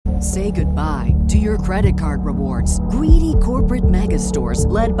Say goodbye to your credit card rewards. Greedy corporate mega stores,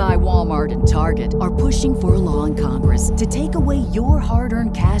 led by Walmart and Target, are pushing for a law in Congress to take away your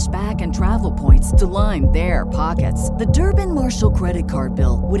hard-earned cash back and travel points to line their pockets. The Durbin-Marshall credit card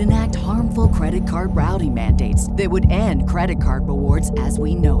bill would enact harmful credit card routing mandates that would end credit card rewards as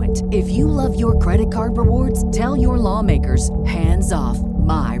we know it. If you love your credit card rewards, tell your lawmakers, hands off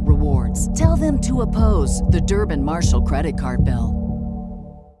my rewards. Tell them to oppose the Durbin-Marshall credit card bill.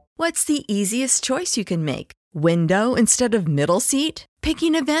 What's the easiest choice you can make? Window instead of middle seat?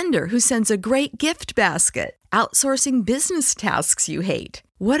 Picking a vendor who sends a great gift basket? Outsourcing business tasks you hate?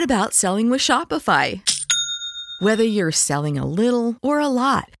 What about selling with Shopify? Whether you're selling a little or a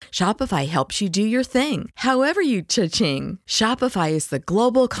lot, Shopify helps you do your thing, however you cha-ching. Shopify is the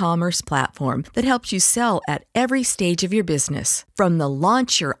global commerce platform that helps you sell at every stage of your business. From the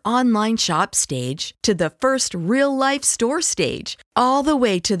launch your online shop stage to the first real-life store stage, all the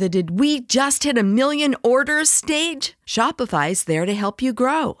way to the did we just hit 1 million orders stage. Shopify's there to help you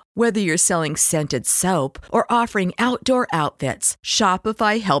grow. Whether you're selling scented soap or offering outdoor outfits,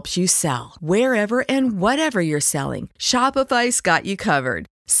 Shopify helps you sell. Wherever and whatever you're selling, Shopify's got you covered.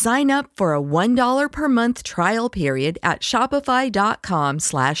 Sign up for a $1 per month trial period at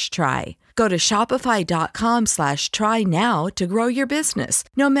shopify.com/try. Go to shopify.com/try now to grow your business,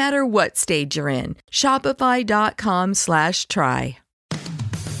 no matter what stage you're in. Shopify.com/try.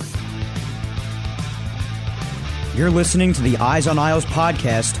 You're listening to the Eyes on Isles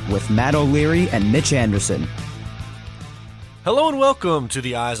podcast with Matt O'Leary and Mitch Anderson. Hello and welcome to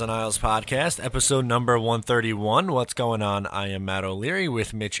the Eyes on Isles podcast, episode number 131. What's going on? I am Matt O'Leary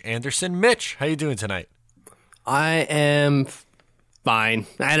with Mitch Anderson. Mitch, how you doing tonight? I am fine.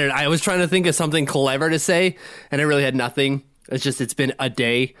 I was trying to think of something clever to say, and I really had nothing. It's been a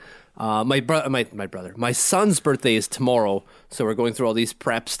day. My son's birthday is tomorrow, so we're going through all these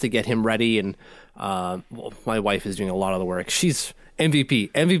preps to get him ready, and my wife is doing a lot of the work. She's MVP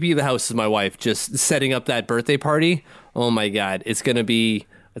of the house is my wife, just setting up that birthday party. Oh my God, it's gonna be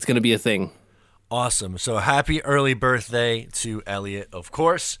a thing. Awesome. So happy early birthday to Elliot, of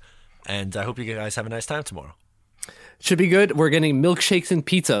course, and I hope you guys have a nice time tomorrow. Should be good. We're getting milkshakes and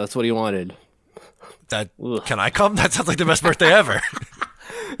pizza. That's what he wanted. Can I come? That sounds like the best birthday ever.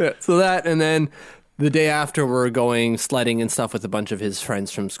 Yeah, so that, and then the day after we're going sledding and stuff with a bunch of his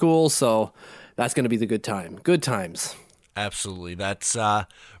friends from school. So that's going to be the good time. Good times. Absolutely. That's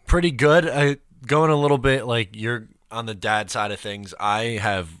pretty good. Going a little bit like you're on the dad side of things. I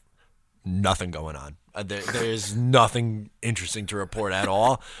have nothing going on. There is nothing interesting to report at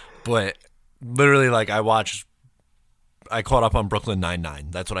all. But literally, like I caught up on Brooklyn Nine-Nine.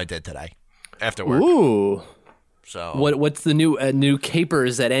 That's what I did today after work. Ooh. So what's the new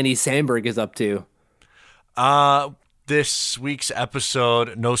capers that Andy Samberg is up to? This week's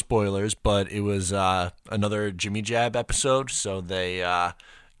episode, no spoilers, but it was another Jimmy Jab episode. So they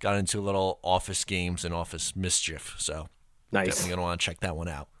got into little office games and office mischief. So nice. Definitely going to want to check that one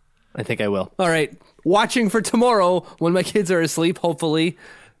out. I think I will. All right. Watching for tomorrow when my kids are asleep, hopefully.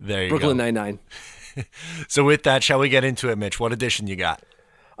 There you Brooklyn go. Nine-Nine. So with that, shall we get into it, Mitch? What edition you got?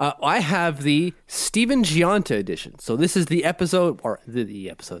 I have the Steven Giunta edition. So this is the episode, or the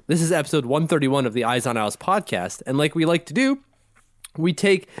episode. This is episode 131 of the Eyes on Isles podcast. And like we like to do, we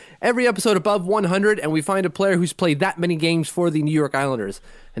take every episode above 100 and we find a player who's played that many games for the New York Islanders.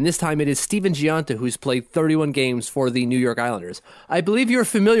 And this time it is Steven Giunta who's played 31 games for the New York Islanders. I believe you're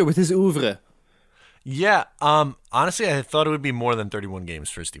familiar with his oeuvre. Yeah. Honestly, I thought it would be more than 31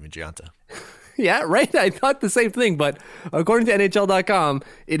 games for Steven Giunta. Yeah, right? I thought the same thing, but according to NHL.com,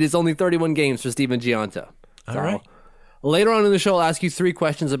 it is only 31 games for Steven Giunta. All right. Later on in the show, I'll ask you 3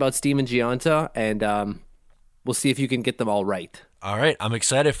 questions about Steven Giunta, and we'll see if you can get them all right. All right, I'm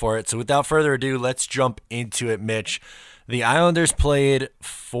excited for it. So without further ado, let's jump into it, Mitch. The Islanders played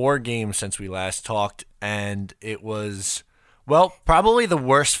 4 games since we last talked, and it was, well, probably the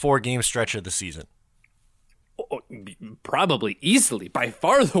worst 4-game stretch of the season. Probably easily, by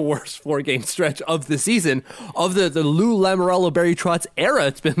far the worst 4-game stretch of the season. Of the Lou Lamoriello, Barry Trotz era,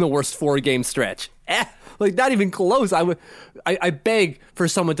 it's been the worst 4-game stretch. Like, not even close. I beg for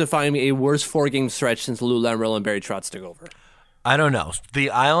someone to find me a worse 4-game stretch since Lou Lamoriello and Barry Trotz took over. I don't know. The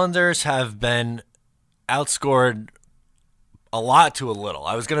Islanders have been outscored a lot to a little.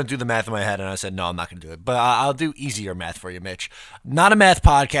 I was going to do the math in my head, and I said, no, I'm not going to do it. But I'll do easier math for you, Mitch. Not a math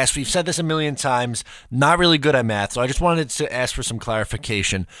podcast. We've said this a million times. Not really good at math, so I just wanted to ask for some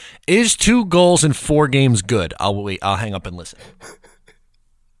clarification. Is 2 goals in 4 games good? I'll wait. I'll hang up and listen.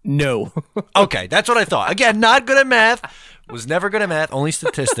 No. Okay, that's what I thought. Again, not good at math. Was never good at math. Only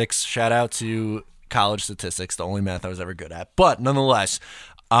statistics. Shout out to college statistics, the only math I was ever good at. But nonetheless,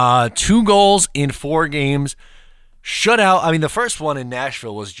 2 goals in 4 games. Shutout. I mean, the first one in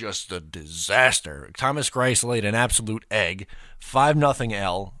Nashville was just a disaster. Thomas Greiss laid an absolute egg. 5-0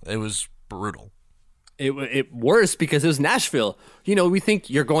 L. It was brutal. It worse because it was Nashville. You know, we think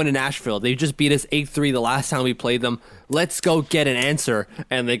you're going to Nashville. They just beat us 8-3 the last time we played them. Let's go get an answer.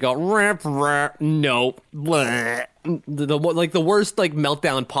 And they go, no. The worst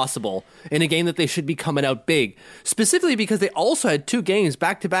meltdown possible in a game that they should be coming out big. Specifically because they also had 2 games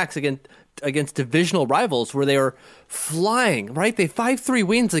back-to-backs against divisional rivals where they were flying, right? They 5-3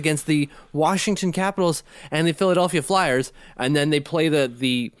 wins against the Washington Capitals and the Philadelphia Flyers. And then they play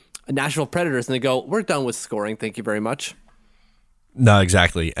the Nashville Predators, and they go, we're done with scoring. Thank you very much. No,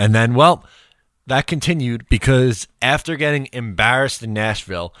 exactly. And then, well, that continued because after getting embarrassed in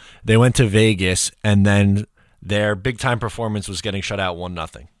Nashville, they went to Vegas, and then their big-time performance was getting shut out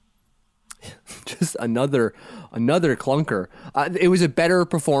 1-0. Just another clunker. It was a better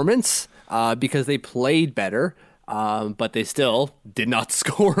performance because they played better, but they still did not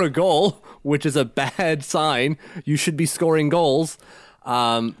score a goal, which is a bad sign. You should be scoring goals.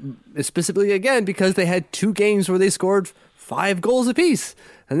 Specifically again because they had 2 games where they scored 5 goals apiece,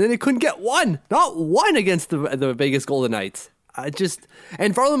 and then they couldn't get not one against the Vegas Golden Knights. And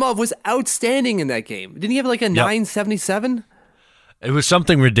Varlamov was outstanding in that game. Didn't he have like a 977? It was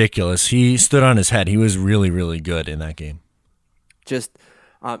something ridiculous. He stood on his head. He was really, really good in that game. Just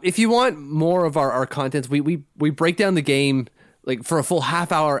if you want more of our content, we break down the game like for a full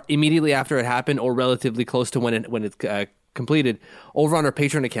half hour immediately after it happened, or relatively close to when it completed, over on our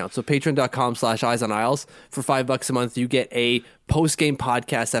Patreon account. So patreon.com/EyesOnIsles. For $5 a month, you get a post-game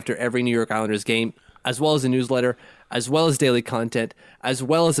podcast after every New York Islanders game, as well as a newsletter, as well as daily content, as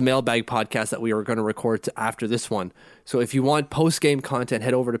well as a mailbag podcast that we are going to record after this one. So if you want post-game content,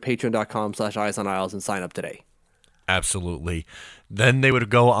 head over to patreon.com/EyesOnIsles and sign up today. Absolutely. Then they would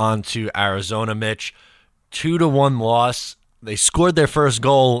go on to Arizona, Mitch. 2-1 loss. They scored their first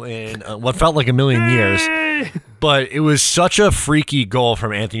goal in what felt like a million years. But it was such a freaky goal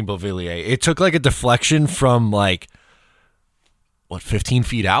from Anthony Beauvillier. It took like a deflection from 15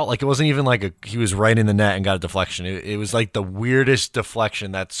 feet out? Like it wasn't even he was right in the net and got a deflection. It was like the weirdest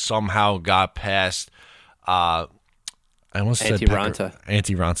deflection that somehow got past I almost said Antti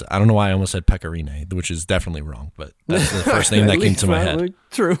Raanta. I don't know why I almost said Pecorine, which is definitely wrong, but that's the first name that came to my head.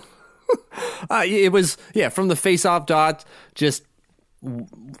 True. It was, from the face-off dot, just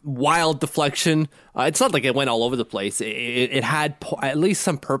wild deflection. It's not like it went all over the place. It had at least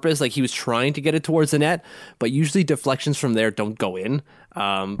some purpose. Like he was trying to get it towards the net, but usually deflections from there don't go in.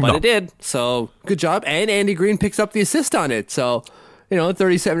 But it did. So good job. And Andy Green picks up the assist on it. So,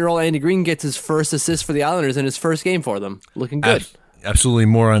 37-year-old Andy Green gets his first assist for the Islanders in his first game for them. Looking good. Absolutely.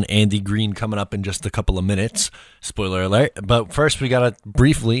 More on Andy Green coming up in just a couple of minutes. Spoiler alert. But first, we got to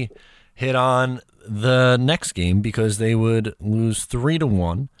briefly hit on the next game because they would lose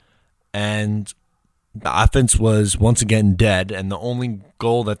 3-1, and the offense was once again dead, and the only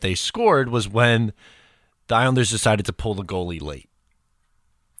goal that they scored was when the Islanders decided to pull the goalie late.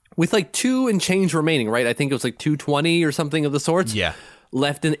 With 2 and change remaining, right? I think it was 2:20 or something of the sorts. Yeah.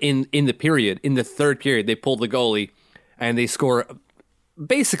 Left in the period. In the third period, they pulled the goalie, and they score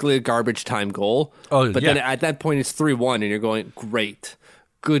basically a garbage time goal. But then at that point, it's 3-1, and you're going, great.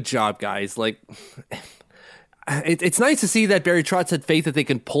 Good job, guys. It's nice to see that Barry Trotz had faith that they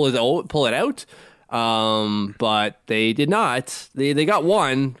can pull it out, but they did not. They got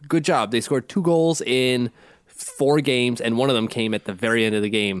 1. Good job. They scored 2 goals in 4 games, and one of them came at the very end of the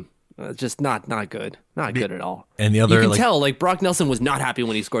game. Just not good. Not good at all. And the other, you can tell, Brock Nelson was not happy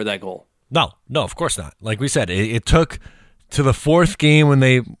when he scored that goal. No, of course not. Like we said, it took to the 4th game when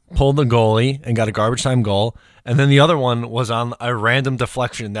they pulled the goalie and got a garbage time goal. And then the other one was on a random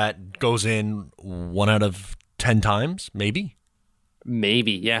deflection that goes in 1 out of 10 times, maybe?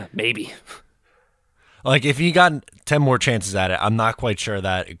 Maybe. If he got 10 more chances at it, I'm not quite sure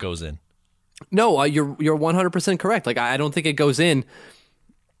that it goes in. No, you're 100% correct. I don't think it goes in.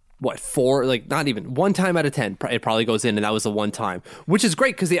 4? Not even 1 time out of 10. It probably goes in, and that was the 1 time, which is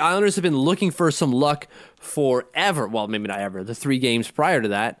great because the Islanders have been looking for some luck forever. Well, maybe not ever. The 3 games prior to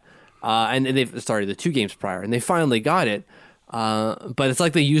that, the 2 games prior, and they finally got it. But it's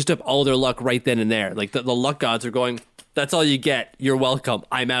like they used up all their luck right then and there. The luck gods are going, that's all you get. You're welcome.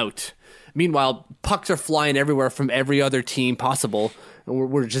 I'm out. Meanwhile, pucks are flying everywhere from every other team possible, and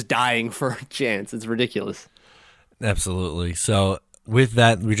we're just dying for a chance. It's ridiculous. Absolutely. So with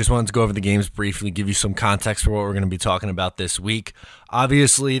that, we just wanted to go over the games briefly, give you some context for what we're going to be talking about this week.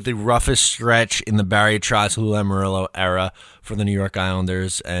 Obviously, the roughest stretch in the Barry Trotz, Lou Lamoriello era for the New York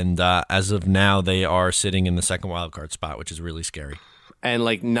Islanders, and as of now, they are sitting in the second wildcard spot, which is really scary. and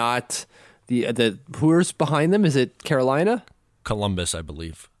like not the who's behind them? Is it Carolina? Columbus, I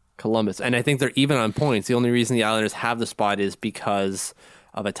believe. Columbus, and I think they're even on points. The only reason the Islanders have the spot is because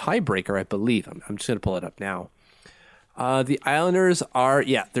of a tiebreaker, I believe. I'm just going to pull it up now. The Islanders are,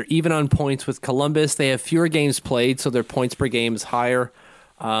 they're even on points with Columbus. They have fewer games played, so their points per game is higher.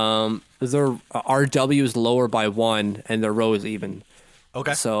 Their RW is lower by 1, and their row is even.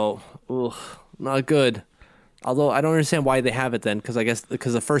 Okay. So, not good. Although I don't understand why they have it then, because I guess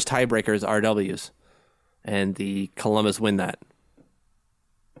because the first tiebreaker is RWs, and the Columbus win that.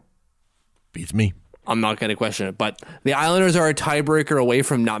 Beats me. I'm not going to question it, but the Islanders are a tiebreaker away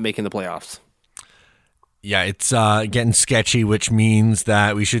from not making the playoffs. Yeah, it's getting sketchy, which means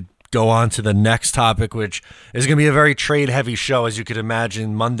that we should go on to the next topic, which is going to be a very trade-heavy show. As you could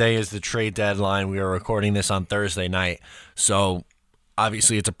imagine, Monday is the trade deadline. We are recording this on Thursday night, so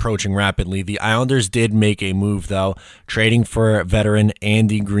obviously it's approaching rapidly. The Islanders did make a move, though, trading for veteran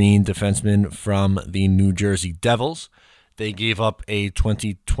Andy Green, defenseman from the New Jersey Devils. They gave up a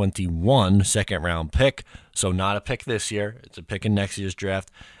 2021 second-round pick, so not a pick this year. It's a pick in next year's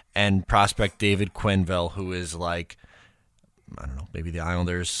draft. And prospect David Quenneville, who is like, I don't know, maybe the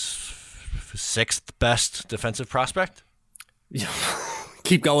Islanders' 6th best defensive prospect?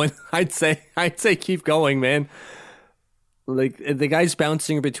 Keep going. I'd say keep going, man. Like, the guys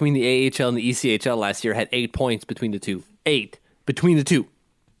bouncing between the AHL and the ECHL last year had 8 points between the two. 8 between the two.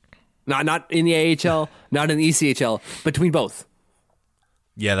 Not in the AHL, not in the ECHL, between both.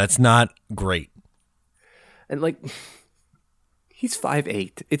 Yeah, that's not great. And like, he's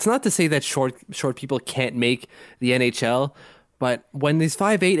 5'8". It's not to say that short people can't make the NHL, but when he's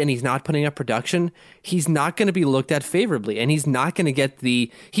 5'8" and he's not putting up production, he's not going to be looked at favorably, and he's not going to get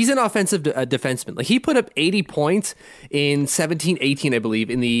he's an offensive defenseman. Like, he put up 80 points in 17-18, I believe,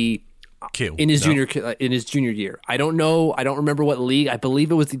 in his junior year. I don't know. I don't remember what league. I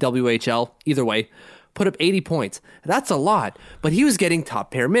believe it was the WHL. Either way, put up 80 points. That's a lot, but he was getting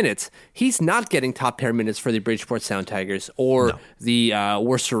top pair minutes. He's not getting top pair minutes for the Bridgeport Sound Tigers or the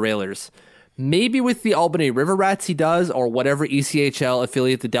Worcester Railers. Maybe with the Albany River Rats he does, or whatever ECHL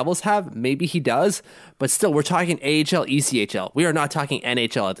affiliate the Devils have. Maybe he does, but still, we're talking AHL, ECHL. We are not talking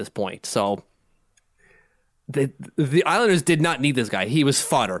NHL at this point. So the Islanders did not need this guy. He was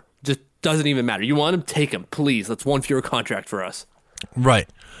fodder. Just doesn't even matter. You want him? Take him, please. That's one fewer contract for us. Right.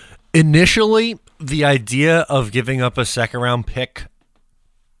 Initially, the idea of giving up a second-round pick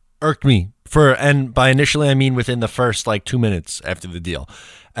irked me. And by initially, I mean within the first 2 minutes after the deal.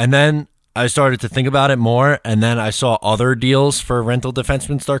 And then I started to think about it more, and then I saw other deals for rental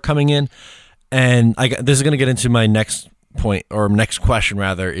defensemen start coming in. And this is going to get into my next point, or next question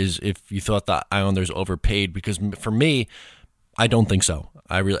rather, is if you thought the Islanders overpaid. Because for me, I don't think so.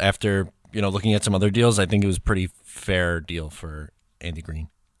 After looking at some other deals, I think it was a pretty fair deal for Andy Green.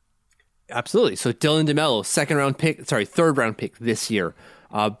 Absolutely. So Dylan DeMello, third round pick this year.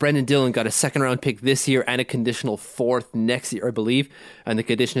 Brendan Dillon got a second round pick this year and a conditional 4th next year, I believe. And the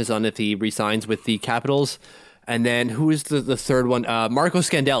condition is on if he resigns with the Capitals. And then who is the third one? Marco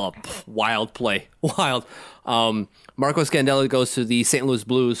Scandella. Wild play. Wild. Marco Scandella goes to the St. Louis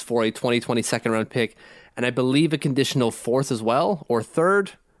Blues for a 2020 second round pick. And I believe a conditional 4th as well, or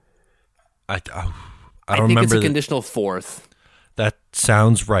 3rd. I don't remember. I think it's a conditional 4th. That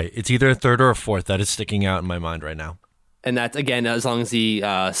sounds right. It's either a 3rd or a 4th. That is sticking out in my mind right now. And that's, again, as long as he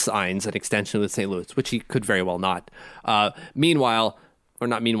signs an extension with St. Louis, which he could very well not. But remember,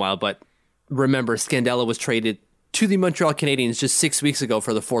 Scandella was traded to the Montreal Canadiens just 6 weeks ago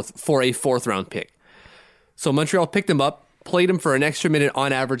for a 4th round pick. So Montreal picked him up, played him for an extra minute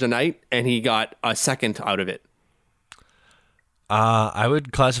on average a night, and he got a second out of it. I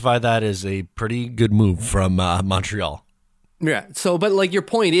would classify that as a pretty good move from Montreal. Yeah. So, but your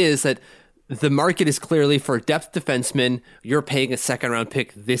point is that the market is clearly for depth defensemen. You're paying a second round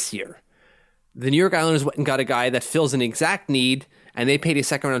pick this year. The New York Islanders went and got a guy that fills an exact need, and they paid a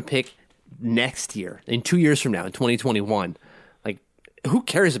second round pick next year, in 2 years from now, in 2021. Who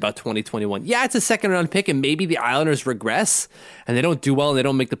cares about 2021? Yeah, it's a second round pick, and maybe the Islanders regress and they don't do well and they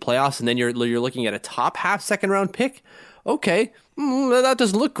don't make the playoffs, and then you're looking at a top half second round pick. Okay, that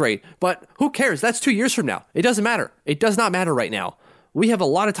doesn't look great, but who cares? That's 2 years from now. It doesn't matter. It does not matter right now. We have a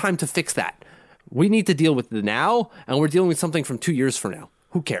lot of time to fix that. We need to deal with the now, and we're dealing with something from 2 years from now.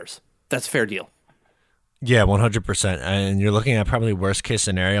 Who cares? That's a fair deal. Yeah, 100%. And you're looking at probably worst case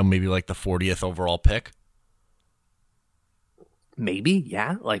scenario, maybe the 40th overall pick. Maybe,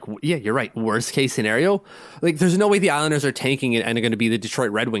 yeah. You're right. Worst case scenario. There's no way the Islanders are tanking it and are going to be the Detroit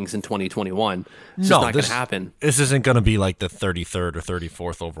Red Wings in 2021. It's just not going to happen. This isn't going to be the 33rd or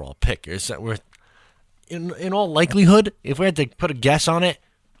 34th overall pick. in all likelihood, if we had to put a guess on it,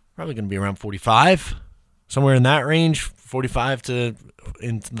 probably going to be around 45, somewhere in that range, 45 to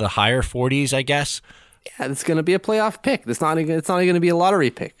into the higher 40s, I guess. Yeah, it's going to be a playoff pick. It's not going to be a lottery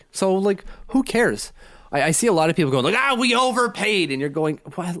pick. So, like, who cares? I see a lot of people going, like, we overpaid. And you're going,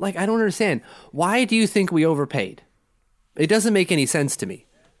 what? Like, I don't understand. Why do you think we overpaid? It doesn't make any sense to me.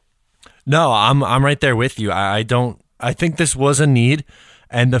 No, I'm right there with you. I think this was a need.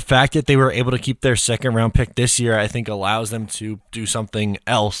 And the fact that they were able to keep their second round pick this year, I think allows them to do something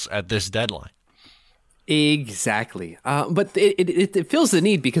else at this deadline. Exactly. But it fills the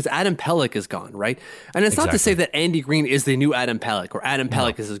need because Adam Pelech is gone, right? And it's not to say that Andy Green is the new Adam Pelech or Adam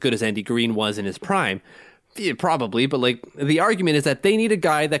Pelech is as good as Andy Green was in his prime. Yeah, probably. But like the argument is that they need a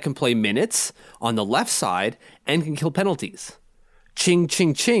guy that can play minutes on the left side and can kill penalties. Ching,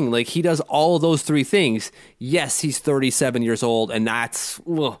 ching, ching. Like he does all of those three things. Yes, he's 37 years old and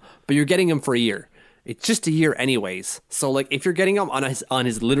but you're getting him for a year. It's just a year anyways. So like if you're getting him on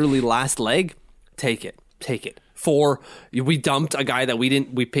his literally last leg, take it. We dumped a guy that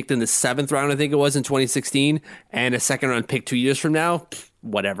we picked in the 7th round, I think it was in 2016, and a second round pick 2 years from now,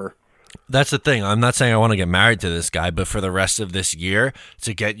 whatever. That's the thing. I'm not saying I want to get married to this guy, but for the rest of this year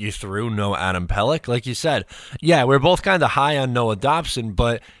to get you through no Adam Pelech, like you said, yeah, we're both kind of high on Noah Dobson,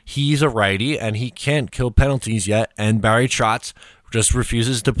 but he's a righty and he can't kill penalties yet. And Barry Trotz just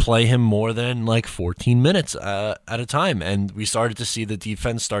refuses to play him more than like 14 minutes at a time. And we started to see the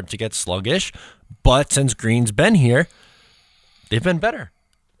defense start to get sluggish. But since Green's been here, they've been better.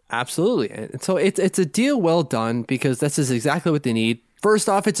 Absolutely. And so it's a deal well done because this is exactly what they need. First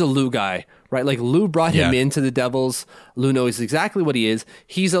off, it's a Lou guy, right? Like Lou brought him into the Devils. Lou knows exactly what he is.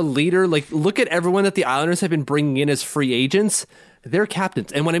 He's a leader. Like look at everyone that the Islanders have been bringing in as free agents. They're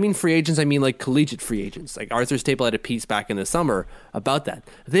captains. And when I mean free agents, I mean like collegiate free agents. Like Arthur Staple had a piece back in the summer about that.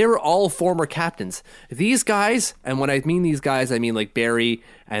 They were all former captains. These guys, and when I mean these guys, I mean like Barry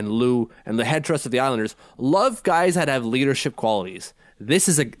and Lou and the head trust of the Islanders, love guys that have leadership qualities. This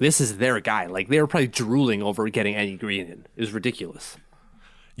is their guy. Like they were probably drooling over getting Andy Green in. It was ridiculous.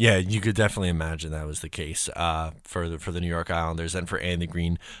 Yeah, you could definitely imagine that was the case for the New York Islanders and for Andy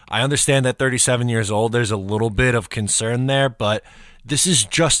Green. I understand that 37 years old, there's a little bit of concern there, but this is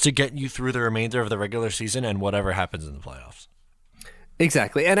just to get you through the remainder of the regular season and whatever happens in the playoffs.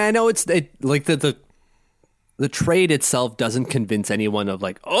 Exactly, and I know like the trade itself doesn't convince anyone of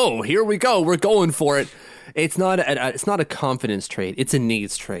like, oh, here we go, we're going for it. It's not a confidence trade; it's a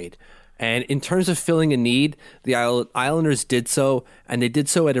needs trade. And in terms of filling a need, the Islanders did so, and they did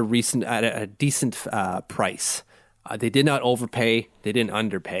so at a decent price. They did not overpay. They didn't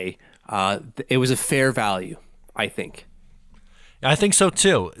underpay. It was a fair value, I think. I think so,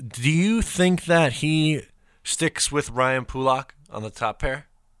 too. Do you think that he sticks with Ryan Pulock on the top pair?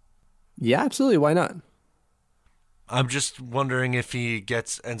 Yeah, absolutely. Why not? I'm just wondering if he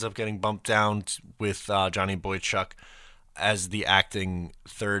ends up getting bumped down with Johnny Boychuk as the acting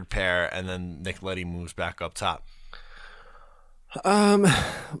third pair, and then Nick Leddy moves back up top.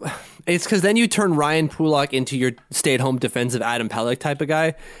 It's because then you turn Ryan Pulock into your stay-at-home defensive Adam Pelech type of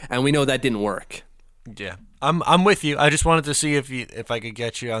guy, and we know that didn't work. Yeah, I'm with you. I just wanted to see if I could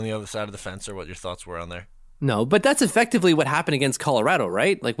get you on the other side of the fence or what your thoughts were on there. No, but that's effectively what happened against Colorado,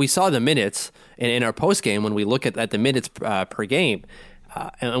 right? Like we saw the minutes in our postgame when we look at the minutes per game.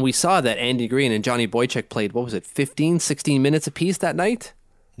 And we saw that Andy Green and Johnny Boychuk played, 15, 16 minutes apiece that night?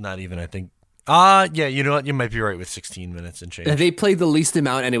 Not even, I think. Yeah, you know what? You might be right with 16 minutes and change. They played the least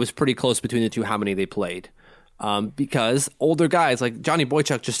amount, and it was pretty close between the two how many they played. Because older guys, like Johnny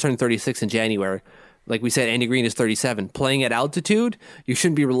Boychuk just turned 36 in January. Like we said, Andy Green is 37. Playing at altitude, you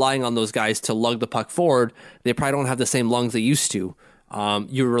shouldn't be relying on those guys to lug the puck forward. They probably don't have the same lungs they used to.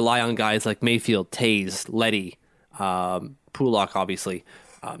 You rely on guys like Mayfield, Taze, Leddy, Pulock, obviously.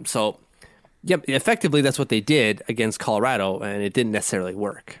 Effectively, that's what they did against Colorado, and it didn't necessarily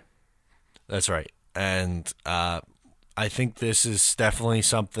work. That's right. And I think this is definitely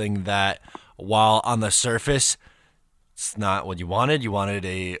something that, while on the surface, it's not what you wanted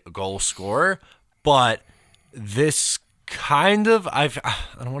a goal scorer, but this kind of, I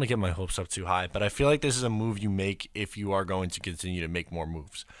don't want to get my hopes up too high, but I feel like this is a move you make if you are going to continue to make more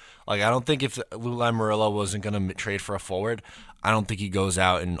moves. Like, I don't think if Lou Lamoriello wasn't going to trade for a forward, I don't think he goes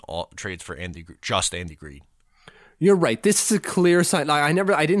out and trades for Andy Green. You're right. This is a clear sign.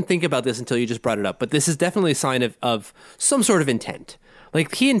 I didn't think about this until you just brought it up, but this is definitely a sign of some sort of intent.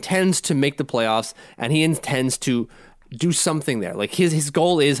 Like he intends to make the playoffs, and he intends to do something there. Like his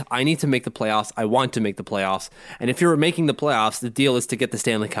goal is, I need to make the playoffs. I want to make the playoffs. And if you're making the playoffs, the deal is to get the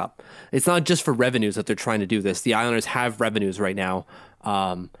Stanley Cup. It's not just for revenues that they're trying to do this. The Islanders have revenues right now.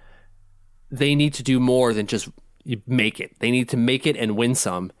 they need to do more than just make it. They need to make it and win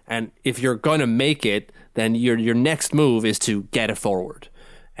some. And if you're going to make it, then your next move is to get it forward.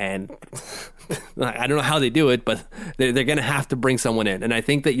 And I don't know how they do it, but they're going to have to bring someone in. And I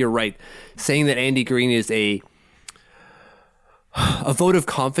think that you're right. Saying that Andy Green is a vote of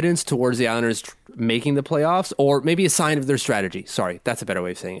confidence towards the Islanders making the playoffs, or maybe a sign of their strategy. Sorry, that's a better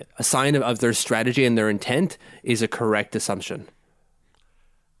way of saying it. A sign of their strategy and their intent is a correct assumption.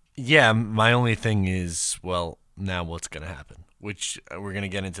 Yeah, my only thing is, well, now what's going to happen? Which we're going to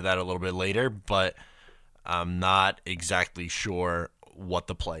get into that a little bit later, but I'm not exactly sure what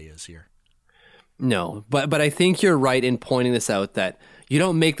the play is here. No, but I think you're right in pointing this out, that you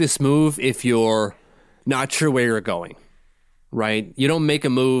don't make this move if you're not sure where you're going, right? You don't make a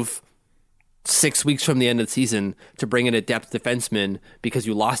move 6 weeks from the end of the season to bring in a depth defenseman because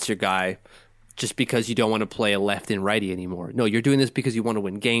you lost your guy just because you don't want to play a left and righty anymore. No, you're doing this because you want to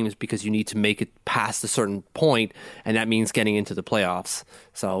win games, because you need to make it past a certain point, and that means getting into the playoffs.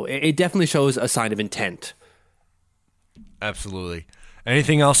 So it definitely shows a sign of intent. Absolutely.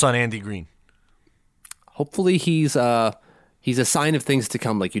 Anything else on Andy Green? Hopefully he's a sign of things to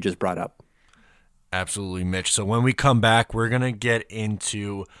come, like you just brought up. Absolutely, Mitch. So when we come back, we're going to get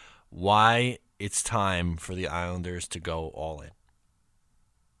into why it's time for the Islanders to go all in.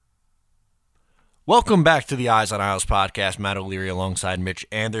 Welcome back to the Eyes on Isles podcast. Matt O'Leary alongside Mitch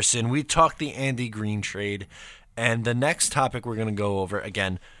Anderson. We talked the Andy Green trade, and the next topic we're going to go over,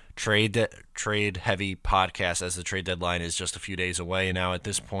 again, trade heavy podcast, as the trade deadline is just a few days away now at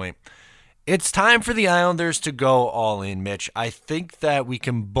this point. It's time for the Islanders to go all in, Mitch. I think that we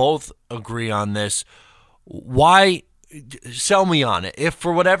can both agree on this. Why? Sell me on it. If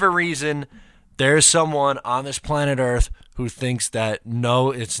for whatever reason there's someone on this planet Earth who thinks that,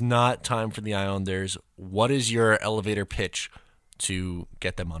 no, it's not time for the Islanders, what is your elevator pitch to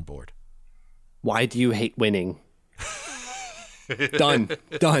get them on board? Why do you hate winning?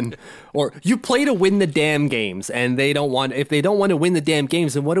 Done. Or you play to win the damn games, and if they don't want to win the damn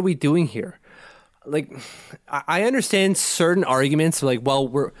games, then what are we doing here? Like, I understand certain arguments, like,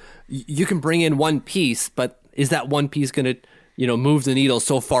 well, you can bring in one piece, but is that one piece going to, move the needle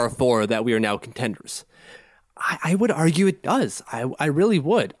so far forward that we are now contenders? I would argue it does. I really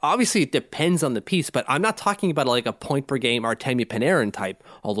would. Obviously, it depends on the piece, but I'm not talking about like a point per game Artemi Panarin type,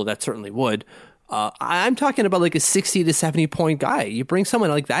 although that certainly would. I'm talking about like a 60 to 70 point guy. You bring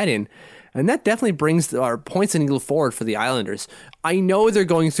someone like that in, and that definitely brings our points and needle forward for the Islanders. I know they're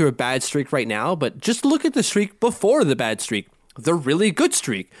going through a bad streak right now, but just look at the streak before the bad streak. The really good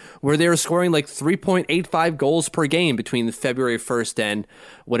streak, where they were scoring like 3.85 goals per game between February 1st and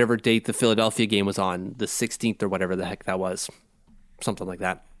whatever date the Philadelphia game was on, the 16th or whatever the heck that was. Something like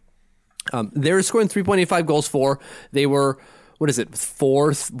that. They were scoring 3.85 goals for. They were,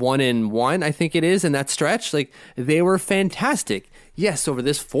 fourth, 1-1, I think it is, in that stretch. Like, they were fantastic. Yes, over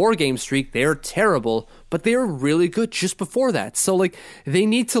this 4-game streak, they're terrible, but they were really good just before that. So, like, they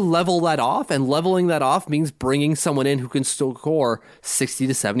need to level that off, and leveling that off means bringing someone in who can still score 60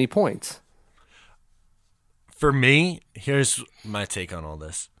 to 70 points. For me, here's my take on all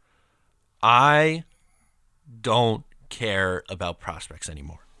this. I don't care about prospects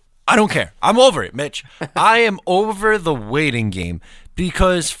anymore. I don't care. I'm over it, Mitch. I am over the waiting game,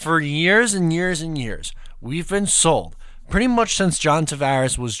 because for years and years and years, we've been sold, pretty much since John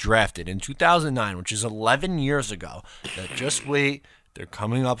Tavares was drafted in 2009, which is 11 years ago, that just wait, they're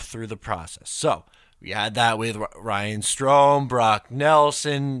coming up through the process. So we had that with Ryan Strome, Brock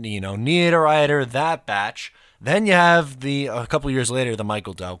Nelson, Niederreiter, that batch. Then you have a couple years later, the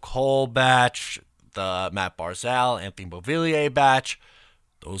Michael Dal Cole batch, the Matt Barzal, Anthony Beauvillier batch.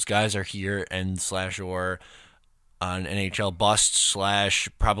 Those guys are here and /or on NHL bust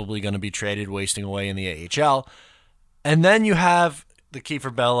 / probably going to be traded, wasting away in the AHL. And then you have the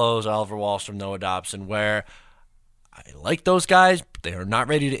Kiefer Bellows, Oliver Wahlstrom, Noah Dobson, where I like those guys, but they are not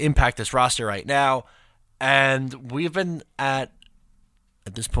ready to impact this roster right now. And we've been at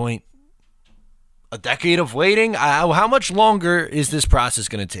this point, a decade of waiting. How much longer is this process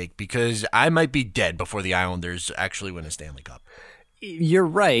going to take? Because I might be dead before the Islanders actually win a Stanley Cup. You're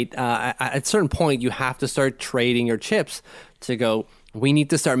right. At a certain point, you have to start trading your chips to go, we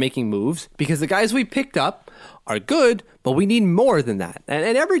need to start making moves, because the guys we picked up are good, but we need more than that.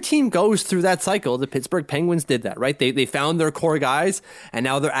 And every team goes through that cycle. The Pittsburgh Penguins did that, right? They found their core guys, and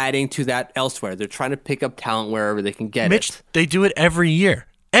now they're adding to that elsewhere. They're trying to pick up talent wherever they can get Mitch, it. They do it every year.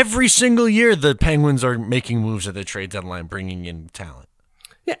 Every single year, the Penguins are making moves at the trade deadline, bringing in talent.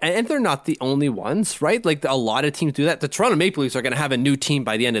 Yeah, and they're not the only ones, right? Like, a lot of teams do that. The Toronto Maple Leafs are going to have a new team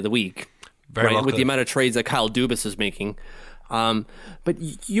by the end of the week, Very right? well with the amount of trades that Kyle Dubas is making. But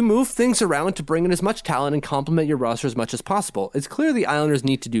you move things around to bring in as much talent and complement your roster as much as possible. It's clear the Islanders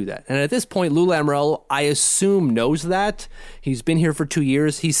need to do that. And at this point, Lou Lamoriello, I assume, knows that. He's been here for 2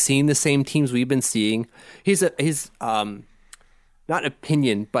 years. He's seen the same teams we've been seeing. His not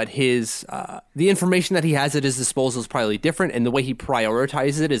opinion, but his the information that he has at his disposal is probably different, and the way he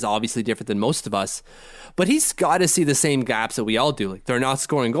prioritizes it is obviously different than most of us. But he's got to see the same gaps that we all do. Like, they're not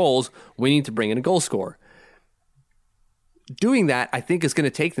scoring goals. We need to bring in a goal scorer. Doing that, I think, is going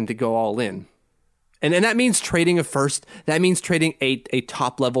to take them to go all in. And that means trading a first. That means trading a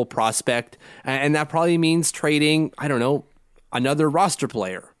top-level prospect. And that probably means trading, I don't know, another roster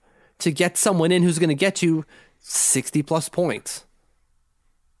player to get someone in who's going to get you 60-plus points.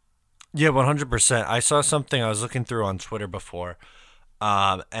 Yeah, 100%. I saw something I was looking through on Twitter before,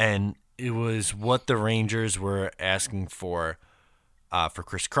 and it was what the Rangers were asking for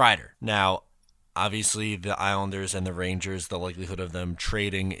Chris Kreider. Now, obviously, the Islanders and the Rangers, the likelihood of them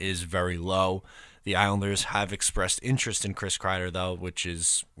trading is very low. The Islanders have expressed interest in Chris Kreider, though, which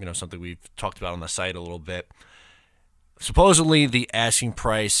is something we've talked about on the site a little bit. Supposedly, the asking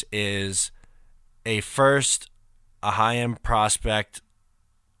price is a first, a high-end prospect,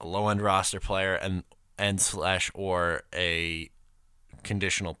 a low-end roster player, or a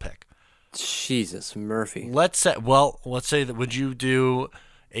conditional pick. Jesus, Murphy. Let's say that. Would you do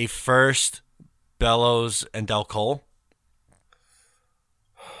a first, Bellows, and Del Cole?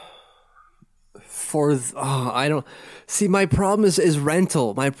 I don't see. My problem is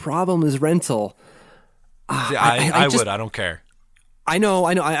rental. My problem is rental. I would. I don't care. I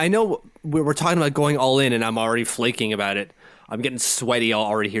know. We're talking about going all in, and I'm already flaking about it. I'm getting sweaty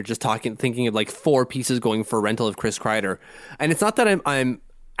already here, just thinking of like 4 pieces going for rental of Chris Kreider. And it's not that I'm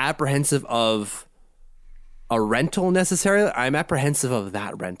apprehensive of a rental necessarily. I'm apprehensive of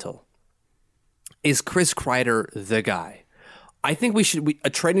that rental. Is Chris Kreider the guy? I think a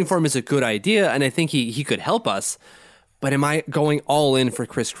trading for him is a good idea, and I think he could help us. But am I going all in for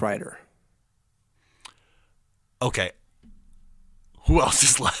Chris Kreider? Okay. Who else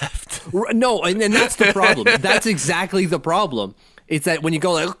is left? No, and that's the problem. That's exactly the problem. It's that when you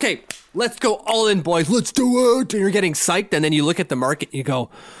go like, okay, let's go all in, boys, let's do it, and you're getting psyched, and then you look at the market and you go,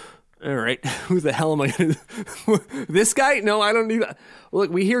 all right, who the hell am I going to... This guy? No, I don't need that.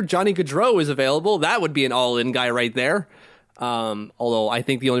 Look, we hear Johnny Gaudreau is available. That would be an all-in guy right there. Although I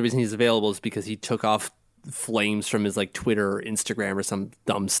think the only reason he's available is because he took off flames from his like Twitter or Instagram or some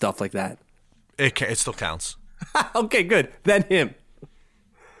dumb stuff like that. It still counts. Okay, good. Then him.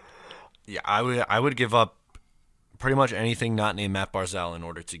 Yeah, I would give up pretty much anything not named Matt Barzal in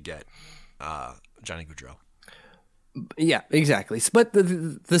order to get Johnny Gaudreau. Yeah, exactly. But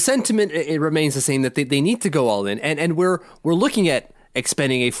the sentiment, it remains the same, that they need to go all in, and we're looking at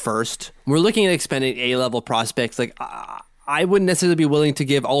expending a first. We're looking at expending A-level prospects. Like I wouldn't necessarily be willing to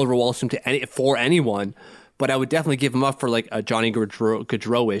give Oliver Wahlstrom for anyone, but I would definitely give him up for like a Johnny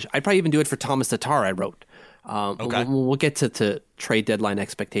Gaudreau-ish. I'd probably even do it for Thomas Tatar. I wrote. Okay. We'll get to trade deadline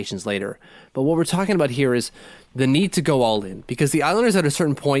expectations later. But what we're talking about here is the need to go all in, because the Islanders at a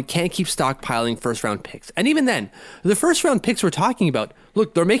certain point can't keep stockpiling first-round picks. And even then, the first-round picks we're talking about,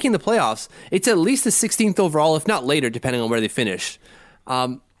 look, they're making the playoffs. It's at least the 16th overall, if not later, depending on where they finish.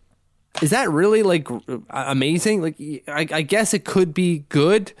 Is that really like amazing? Like, I guess it could be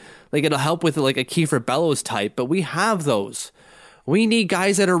good. Like, it'll help with like a Kiefer Bellows type, but we have those. We need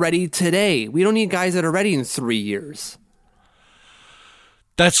guys that are ready today. We don't need guys that are ready in 3 years.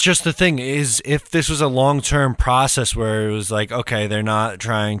 That's just the thing, is if this was a long-term process where it was like, okay, they're not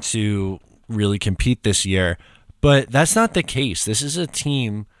trying to really compete this year, but that's not the case. This is a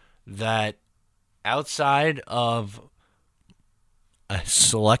team that outside of a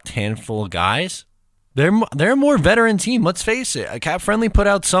select handful of guys, they're a more veteran team. Let's face it. Cap Friendly put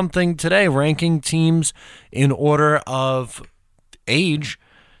out something today ranking teams in order of age.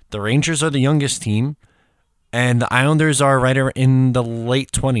 The Rangers are the youngest team, and the Islanders are right in the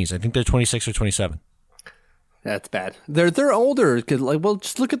late 20s. I think they're 26 or 27. That's bad. They're older. Well,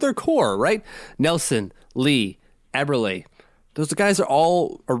 just look at their core, right? Nelson, Lee, Eberle. Those guys are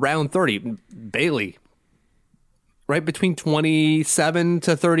all around 30. Bailey, right between 27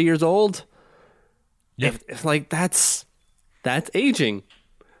 to 30 years old. Yeah, if that's aging.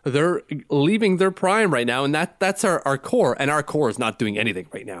 They're leaving their prime right now, and that's our core, and our core is not doing anything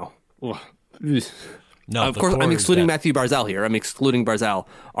right now. No, of course, I'm excluding Matthew Barzal here. I'm excluding Barzal.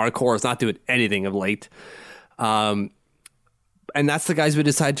 Our core is not doing anything of late. And that's the guys we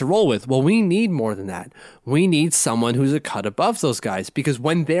decide to roll with. Well, we need more than that. We need someone who's a cut above those guys, because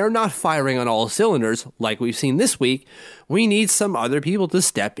when they're not firing on all cylinders, like we've seen this week, we need some other people to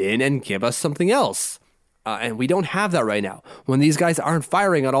step in and give us something else. And we don't have that right now. When these guys aren't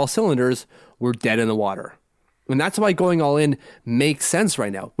firing on all cylinders, we're dead in the water. And that's why going all in makes sense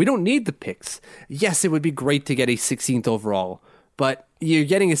right now. We don't need the picks. Yes, it would be great to get a 16th overall, but you're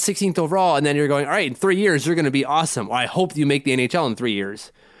getting a 16th overall and then you're going, all right, in 3 years, you're going to be awesome. Well, I hope you make the NHL in 3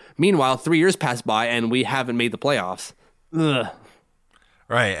 years. Meanwhile, 3 years pass by and we haven't made the playoffs. Ugh.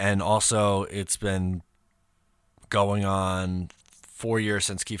 Right, and also it's been going on 4 years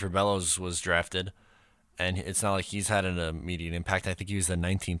since Kiefer Bellows was drafted, and it's not like he's had an immediate impact. I think he was the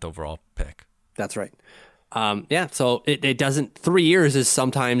 19th overall pick. That's right. So it doesn't. 3 years is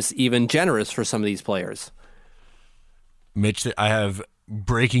sometimes even generous for some of these players. Mitch, I have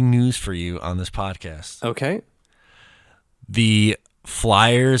breaking news for you on this podcast. Okay. The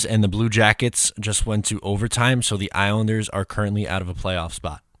Flyers and the Blue Jackets just went to overtime, so the Islanders are currently out of a playoff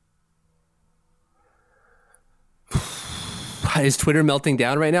spot. Is Twitter melting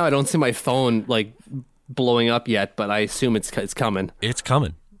down right now? I don't see my phone blowing up yet, but I assume it's coming. It's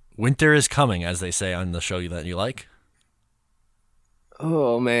coming. Winter is coming, as they say on the show that you like.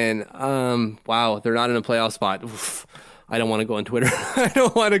 Oh man. Wow, they're not in a playoff spot. Oof. I don't want to go on Twitter. I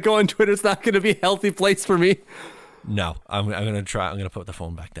don't want to go on Twitter. It's not going to be a healthy place for me. No, I'm gonna try. I'm gonna put the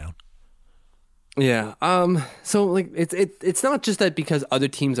phone back down. Yeah. So it's not just that because other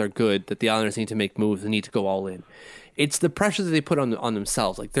teams are good that the Islanders need to make moves and need to go all in. It's the pressure that they put on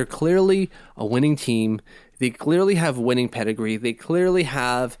themselves. Like, they're clearly a winning team. They clearly have winning pedigree. They clearly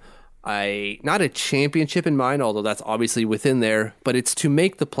have not a championship in mind, although that's obviously within there, but it's to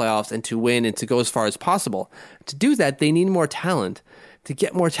make the playoffs and to win and to go as far as possible. To do that, they need more talent. To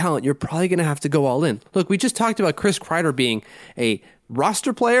get more talent, you're probably going to have to go all in. Look, we just talked about Chris Kreider being a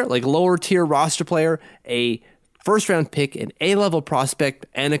roster player, like lower tier roster player, a first round pick, an A-level prospect,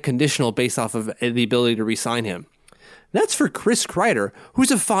 and a conditional based off of the ability to re-sign him. That's for Chris Kreider,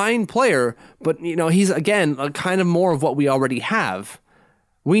 who's a fine player, but he's again a kind of more of what we already have.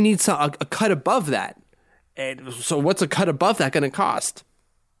 We need a cut above that. And so what's a cut above that going to cost?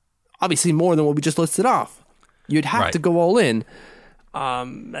 Obviously more than what we just listed off. You'd have to go all in.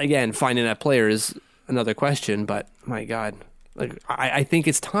 Again, finding that player is another question, but my God, I think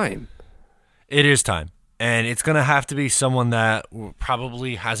it's time. It is time. And it's going to have to be someone that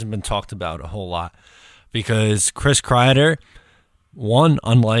probably hasn't been talked about a whole lot. Because Chris Kreider, 1,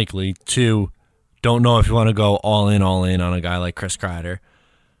 unlikely. 2, don't know if you want to go all in on a guy like Chris Kreider.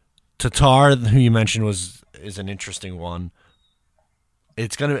 Tatar, who you mentioned, is an interesting one.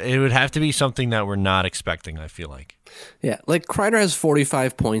 It would have to be something that we're not expecting, I feel like. Yeah, like Kreider has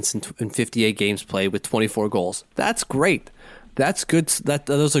 45 points in 58 games played with 24 goals. That's great. That's good.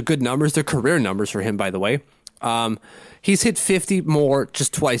 Those are good numbers. They're career numbers for him, by the way. He's hit 50 more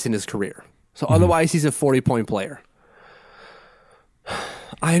just twice in his career. So otherwise, he's a 40-point player.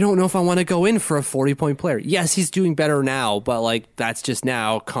 I don't know if I want to go in for a 40-point player. Yes, he's doing better now, but that's just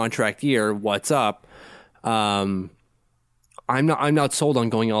now, contract year, what's up? I'm not sold on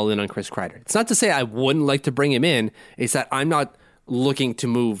going all in on Chris Kreider. It's not to say I wouldn't like to bring him in. It's that I'm not looking to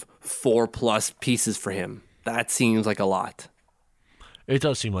move 4+ pieces for him. That seems like a lot. It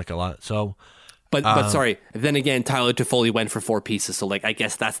does seem like a lot. So, but sorry. Then again, Tyler Toffoli went for 4 pieces. So I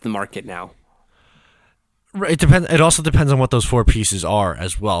guess that's the market now. Right, it depends. It also depends on what those 4 pieces are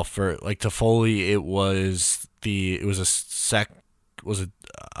as well. For Toffoli, it was a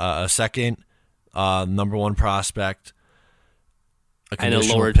second number 1 prospect, a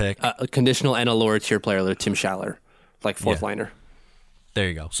conditional pick, a conditional and a lower tier player, like Tim Schaller, fourth liner. There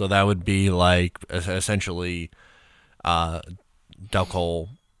you go. So that would be essentially Del Cole,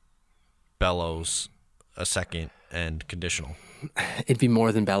 Bellows, a second, and conditional. It'd be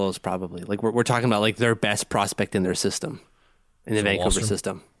more than Bellows, probably. We're talking about their best prospect in their system, in the Vancouver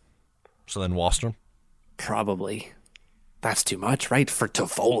system. So then Wahlstrom? Probably. That's too much, right? For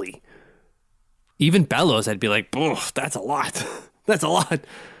Toffoli. Even Bellows, I'd be like, that's a lot. That's a lot.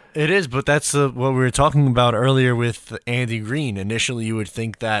 It is, but that's what we were talking about earlier with Andy Green. Initially, you would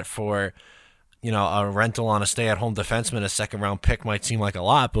think that for a rental on a stay-at-home defenseman, a second-round pick might seem like a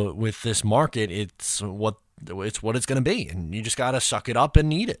lot, but with this market, it's what it's going to be, and you just got to suck it up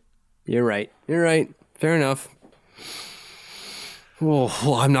and eat it. You're right. Fair enough. Oh,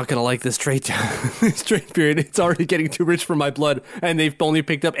 well, I'm not going to like this trade period. It's already getting too rich for my blood, and they've only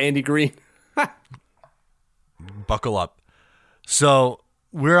picked up Andy Green. Buckle up. So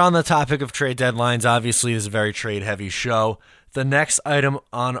we're on the topic of trade deadlines. Obviously, this is a very trade-heavy show. The next item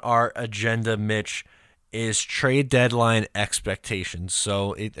on our agenda, Mitch, is trade deadline expectations.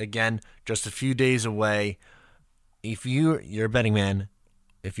 So, again, just a few days away. If you're a betting man,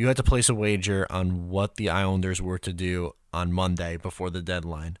 if you had to place a wager on what the Islanders were to do on Monday before the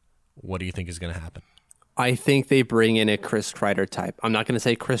deadline, what do you think is going to happen? I think they bring in a Chris Kreider type. I'm not going to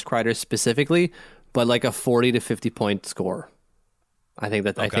say Chris Kreider specifically, but like a 40 to 50 point score. I think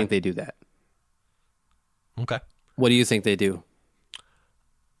they do that. Okay. What do you think they do?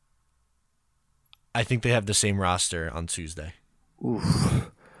 I think they have the same roster on Tuesday.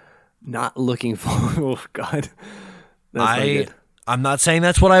 Oof. Not looking for. Oh God. I'm not saying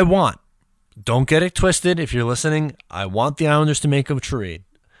that's what I want. Don't get it twisted. If you're listening, I want the Islanders to make a trade.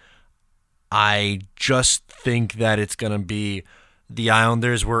 I just think that it's going to be the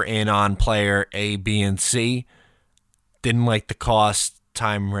Islanders were in on player A, B, and C. Didn't like the cost.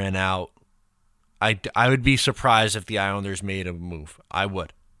 Time ran out. I would be surprised if the Islanders made a move. I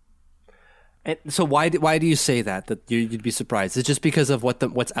would. And so why do you say that you'd be surprised? Is it just because of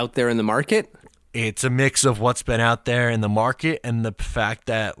what's out there in the market? It's a mix of what's been out there in the market and the fact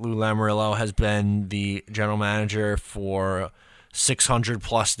that Lou Lamoriello has been the general manager for 600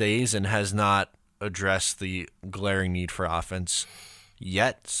 plus days and has not addressed the glaring need for offense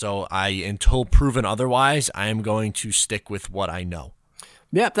yet. So until proven otherwise, I am going to stick with what I know.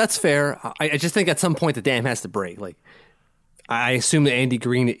 Yeah, that's fair. I just think at some point the dam has to break. Like, I assume that Andy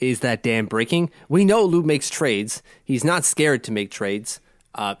Green is that dam breaking. We know Lou makes trades. He's not scared to make trades,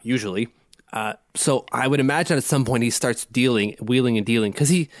 usually. So I would imagine at some point he starts wheeling and dealing.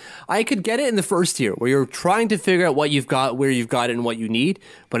 Because I could get it in the first year where you're trying to figure out what you've got, where you've got it, and what you need.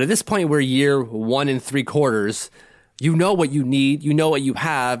 But at this point, we're year 1 3/4. You know what you need, you know what you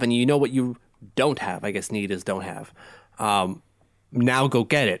have, and you know what you don't have. I guess need is don't have. Now go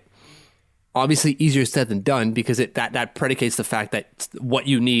get it. Obviously easier said than done because that predicates the fact that what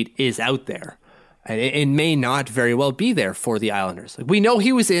you need is out there. And it may not very well be there for the Islanders. Like, we know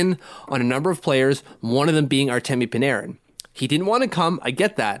he was in on a number of players, one of them being Artemi Panarin. He didn't want to come, I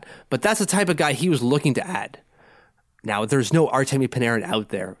get that, but that's the type of guy he was looking to add. Now, there's no Artemi Panarin out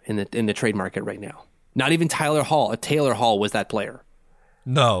there in the trade market right now. Not even Tyler Hall. Taylor Hall was that player.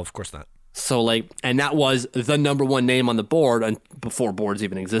 No, of course not. So, and that was the number one name on the board before boards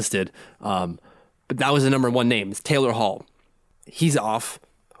even existed. But that was the number one name. It's Taylor Hall. He's off.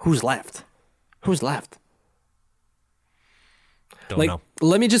 Who's left? Don't know.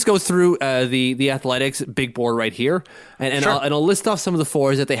 Let me just go through the Athletics big board right here, and Sure. I'll list off some of the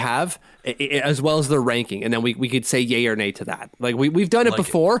forwards that they have, as well as their ranking, and then we could say yay or nay to that. Like we've done it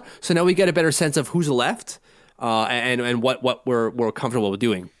before, so now we get a better sense of who's left, and what we're comfortable with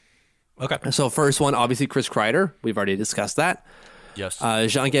doing. Okay. So first one, obviously Chris Kreider. We've already discussed that. Yes.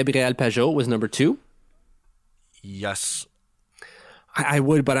 Jean-Gabriel Pajot was number 2. Yes. I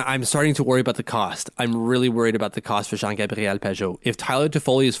would, but I'm starting to worry about the cost. I'm really worried about the cost for Jean-Gabriel Pajot. If Tyler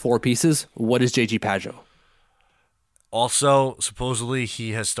Toffoli is 4 pieces, what is JG Pajot? Also, supposedly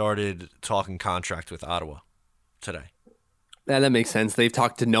he has started talking contract with Ottawa today. Yeah, that makes sense. They've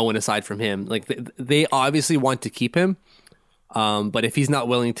talked to no one aside from him. Like they obviously want to keep him, but if he's not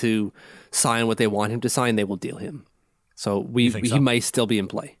willing to sign what they want him to sign, they will deal him. So he might still be in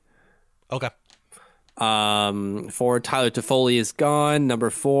play. Okay. For Tyler Toffoli is gone, number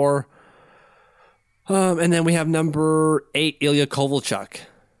 4. And then we have number 8, Ilya Kovalchuk.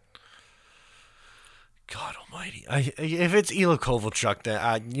 God almighty. If it's Ilya Kovalchuk,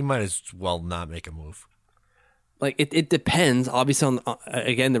 then you might as well not make a move. Like it depends, obviously, on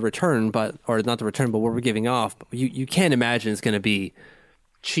again the return, or not the return, but what we're giving off. But you can't imagine it's going to be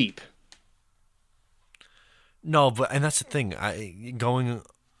cheap. No, and that's the thing. Going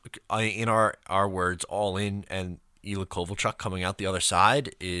in our words, all in, and Ilya Kovalchuk coming out the other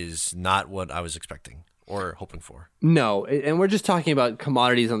side is not what I was expecting or hoping for. No, and we're just talking about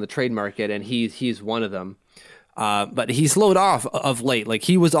commodities on the trade market, and he's one of them. But he's slowed off of late. Like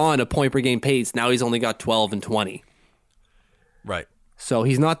he was on a point per game pace. Now he's only got 12 and 20. Right. So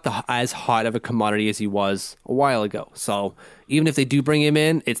he's not as hot of a commodity as he was a while ago. So even if they do bring him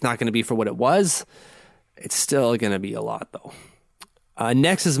in, it's not going to be for what it was. It's still going to be a lot, though.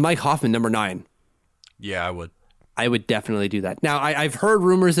 Next is Mike Hoffman, number 9. Yeah, I would. I would definitely do that. Now, I've heard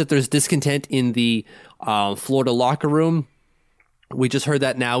rumors that there's discontent in the Florida locker room. We just heard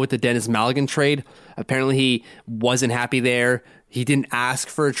that now with the Dennis Malgin trade. Apparently, he wasn't happy there. He didn't ask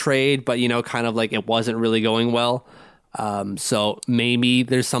for a trade, but, kind of like it wasn't really going well. So maybe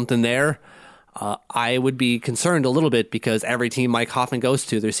there's something there. I would be concerned a little bit because every team Mike Hoffman goes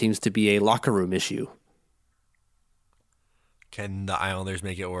to, there seems to be a locker room issue. Can the Islanders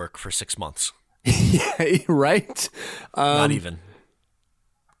make it work for 6 months? Yeah, right? Not even.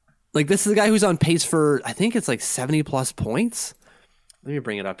 Like, this is a guy who's on pace for, I think it's like 70-plus points. Let me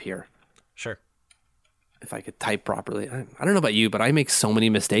bring it up here. Sure. If I could type properly. I don't know about you, but I make so many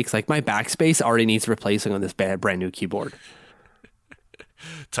mistakes. Like, my backspace already needs replacing on this brand new keyboard.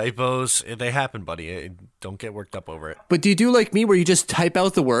 Typos, they happen, buddy. Don't get worked up over it. But do you do like me where you just type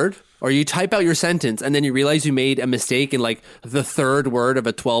out the word or you type out your sentence and then you realize you made a mistake in like the third word of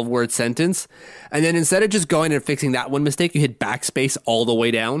a 12-word sentence? And then instead of just going and fixing that one mistake, you hit backspace all the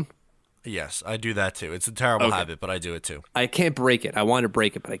way down? Yes, I do that too. It's a terrible habit, but I do it too. I can't break it. I want to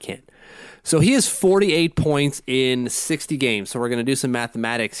break it, but I can't. So he has 48 points in 60 games. So we're going to do some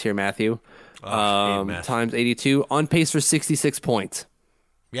mathematics here, Matthew. Times 82, on pace for 66 points.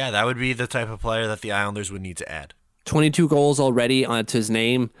 Yeah, that would be the type of player that the Islanders would need to add. 22 goals already onto his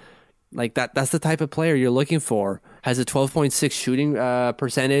name. Like that's the type of player you're looking for. Has a 12.6 shooting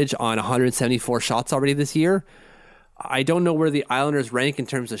percentage on 174 shots already this year. I don't know where the Islanders rank in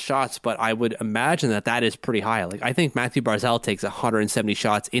terms of shots, but I would imagine that is pretty high. Like I think Matthew Barzal takes 170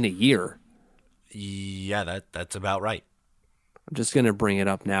 shots in a year. Yeah, that's about right. I'm just going to bring it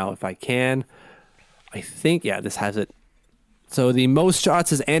up now if I can. I think, yeah, this has it. So the most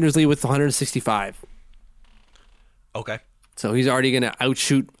shots is Anders Lee with 165. Okay. So he's already going to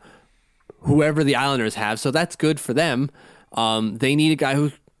outshoot whoever the Islanders have. So that's good for them. They need a guy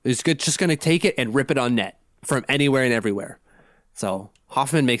who is good, just going to take it and rip it on net from anywhere and everywhere. So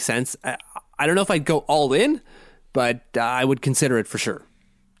Hoffman makes sense. I don't know if I'd go all in, but I would consider it for sure.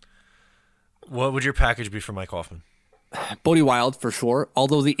 What would your package be for Mike Hoffman? Bodie Wild for sure.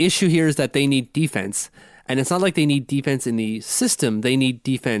 Although the issue here is that they need defense. And it's not like they need defense in the system. They need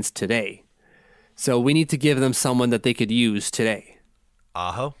defense today. So we need to give them someone that they could use today.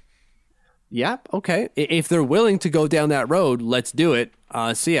 Aho. Yep. Okay. If they're willing to go down that road, let's do it.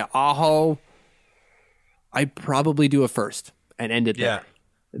 So yeah, Aho, I'd probably do a first and end it there.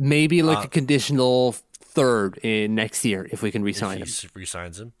 Maybe like a conditional third in next year if we can re-sign him. If he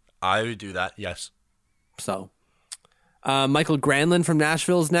re-signs him, I would do that, yes. So Michael Granlund from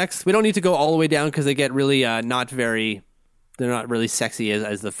Nashville is next. We don't need to go all the way down because they get really they're not really sexy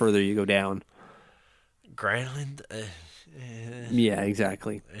as the further you go down. Granlund? Yeah,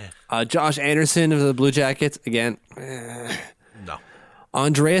 exactly. Josh Anderson of the Blue Jackets, again. No.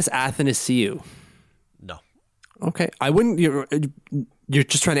 Andreas Athanasiou. No. Okay. I wouldn't, you're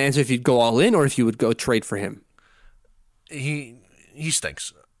just trying to answer if you'd go all in or if you would go trade for him. He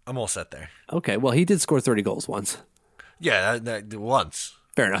stinks. I'm all set there. Okay, well, he did score 30 goals once. Yeah, that once.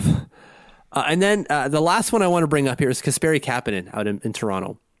 Fair enough. And then the last one I want to bring up here is Kasperi Kapanen out in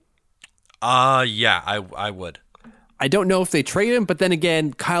Toronto. Yeah, I would. I don't know if they trade him, but then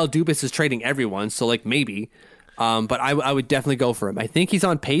again, Kyle Dubas is trading everyone, so like maybe. But I would definitely go for him. I think he's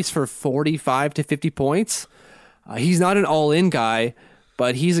on pace for 45 to 50 points. He's not an all-in guy,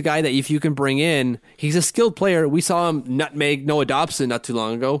 but he's a guy that if you can bring in, he's a skilled player. We saw him nutmeg Noah Dobson not too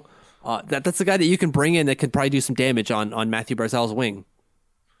long ago. That's the guy that you can bring in that could probably do some damage on Matthew Barzal's wing.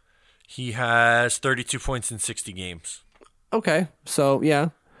 He has 32 points in 60 games. Okay, so yeah.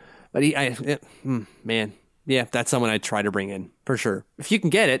 But man, yeah, that's someone I'd try to bring in for sure. If you can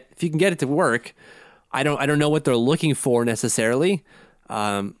get it to work. I don't know what they're looking for necessarily.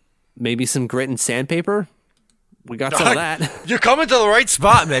 Maybe some grit and sandpaper. We got some of that. You're coming to the right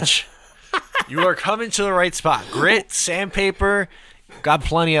spot, Mitch. You are coming to the right spot. Grit, sandpaper, got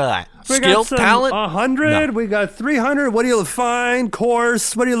plenty of that. Skill, talent, 100. No. We got 300. What are you fine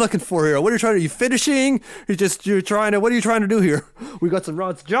course? What are you looking for here? What are you trying to? Are you finishing? You're trying to. What are you trying to do here? We got some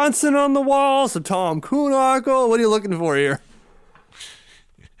Ross Johnson on the wall. Some Tom Kuhnhackl. What are you looking for here?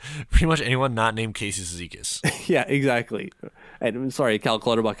 Pretty much anyone not named Casey Cizikas. Yeah, exactly. And I'm sorry, Cal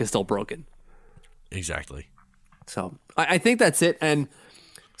Clutterbuck is still broken. Exactly. So I think that's it. And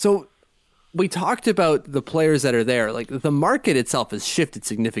so we talked about the players that are there. Like the market itself has shifted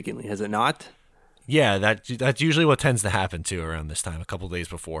significantly, has it not? Yeah, that's usually what tends to happen too around this time, a couple of days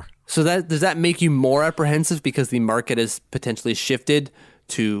before. So does that make you more apprehensive because the market has potentially shifted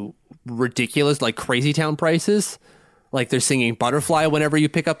to ridiculous, like crazy town prices? Like they're singing Butterfly whenever you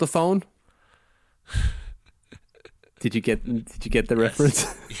pick up the phone? Did you get the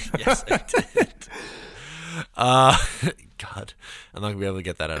reference? Yes, I did. God, I'm not gonna be able to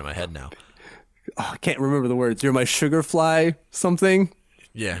get that out of my head now. Oh, I can't remember the words. You're my sugar fly something?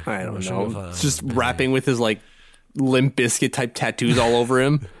 Yeah. I don't know. It's just rapping with his like Limp Bizkit type tattoos all over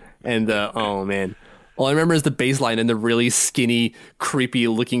him. And oh man. All I remember is the bass line and the really skinny, creepy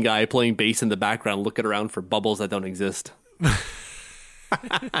looking guy playing bass in the background looking around for bubbles that don't exist.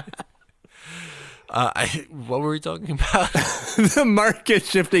 What were we talking about? The market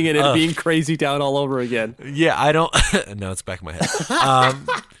shifting and it being crazy town all over again. Yeah, I don't. No, it's back in my head.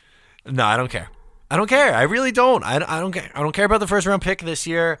 No, I don't care. I don't care. I really don't. I don't care. I don't care about the first round pick this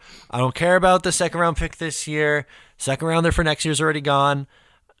year. I don't care about the second round pick this year. Second rounder for next year is already gone.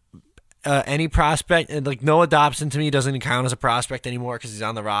 any prospect, and like Noah Dobson to me doesn't count as a prospect anymore because he's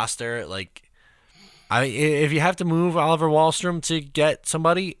on the roster. Like, if you have to move Oliver Wahlstrom to get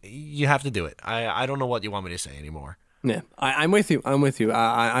somebody, you have to do it. I don't know what you want me to say anymore. Yeah, I'm with you.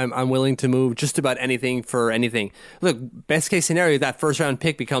 I'm willing to move just about anything for anything. Look, best case scenario, that first round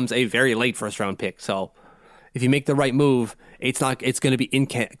pick becomes a very late first round pick. So if you make the right move, it's going to be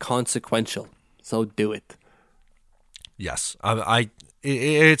inconsequential. So do it. Yes,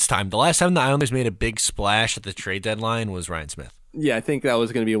 it's time. The last time the Islanders made a big splash at the trade deadline was Ryan Smith. Yeah, I think that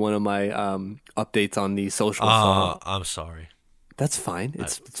was going to be one of my updates on the social. I'm sorry. That's fine.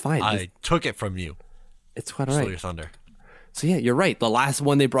 It's fine. I took it from you. It's quite all right. Stole your thunder. So yeah, you're right. The last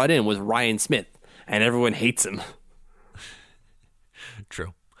one they brought in was Ryan Smith, and everyone hates him.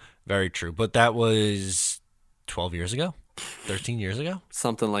 True. Very true. But that was 12 years ago? 13 years ago?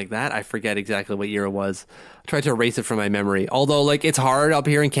 Something like that. I forget exactly what year it was. I tried to erase it from my memory. Although, like, it's hard up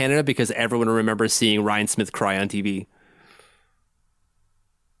here in Canada because everyone remembers seeing Ryan Smith cry on TV.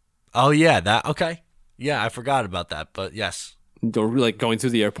 Oh, yeah. Okay. Yeah, I forgot about that. But yes. Like going through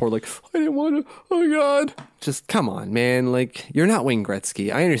the airport, like, I didn't want to, oh God. Just come on, man. Like, you're not Wayne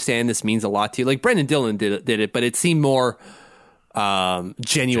Gretzky. I understand this means a lot to you. Like, Brendan Dillon did it, but it seemed more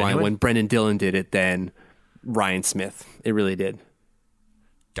genuine when Brendan Dillon did it than Ryan Smith. It really did.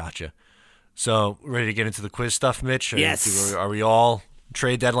 Gotcha. So, ready to get into the quiz stuff, Mitch? Yes. Are we all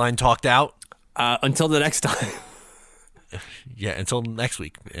trade deadline talked out? Until the next time. Yeah, until next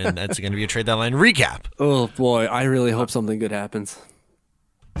week. And that's going to be a trade deadline recap. Oh, boy. I really hope something good happens.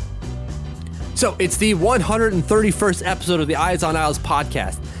 So, it's the 131st episode of the Eyes on Isles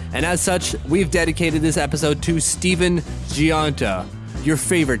podcast. And as such, we've dedicated this episode to Steven Gionta, your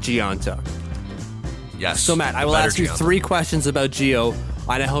favorite Gionta. Yes. So, Matt, I will ask you 3 questions about Gio,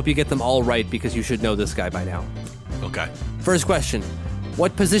 and I hope you get them all right because you should know this guy by now. Okay. First question.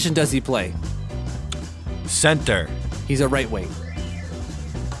 What position does he play? Center. He's a right wing. 0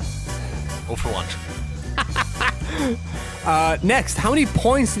 for 1. Next, how many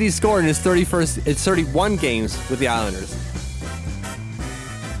points did he score in his 31 games with the Islanders?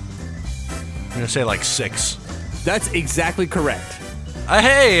 I'm going to say like 6. That's exactly correct.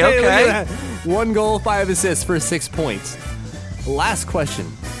 Hey, okay. Look at that. 1 goal, 5 assists for 6 points. Last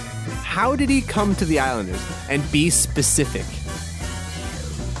question. How did he come to the Islanders? And be specific.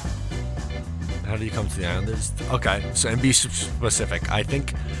 How did he come to the Islanders? Okay, so and be specific. I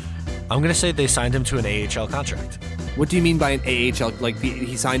think I'm going to say they signed him to an AHL contract. What do you mean by an AHL? Like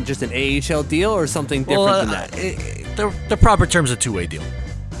he signed just an AHL deal or something different than that? The proper term's a two-way deal.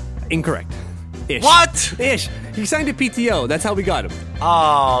 Incorrect. Ish. What? Ish. He signed a PTO. That's how we got him.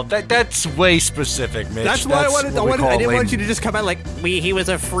 Oh, that's way specific, Mitch. That's why I didn't want you to just come out like, he was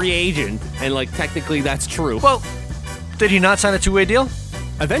a free agent. And like, technically that's true. Well, did he not sign a two-way deal?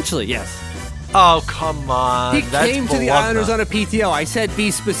 Eventually, yes. Oh, come on. He came to the Islanders on a PTO. I said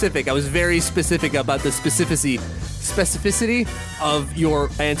be specific. I was very specific about the specificity of your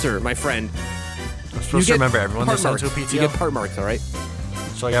answer, my friend. I'm supposed to remember everyone that's sent to a PTO? You get part marks, all right?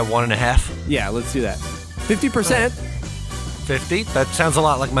 So I got 1.5? Yeah, let's do that. 50%. 50? That sounds a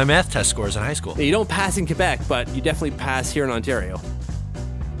lot like my math test scores in high school. Yeah, you don't pass in Quebec, but you definitely pass here in Ontario.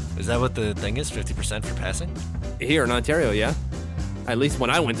 Is that what the thing is, 50% for passing? Here in Ontario, yeah. At least when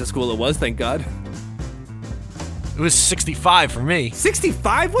I went to school, it was, thank God. It was 65 for me.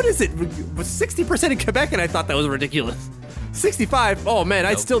 65? What is it? It was 60% in Quebec, and I thought that was ridiculous. 65? Oh, man,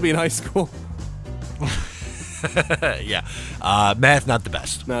 I'd still be in high school. Yeah. Math, not the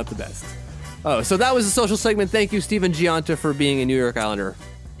best. Not the best. Oh, so that was the social segment. Thank you, Steven Gionta, for being a New York Islander.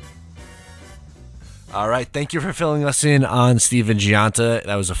 All right. Thank you for filling us in on Steven Gionta.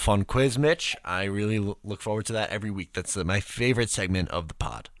 That was a fun quiz, Mitch. I really look forward to that every week. That's my favorite segment of the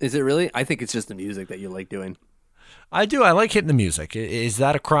pod. Is it really? I think it's just the music that you like doing. I do. I like hitting the music. Is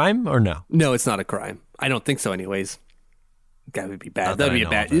that a crime or no? No, it's not a crime. I don't think so anyways. That would be bad. That would be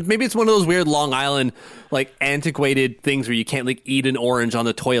bad. It. Maybe it's one of those weird Long Island, like, antiquated things where you can't, like, eat an orange on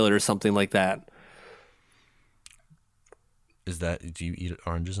the toilet or something like that. Is that, do you eat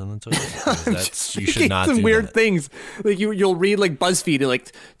oranges on the toilet? You should not some do weird that. things. Like, you'll read, like, BuzzFeed and,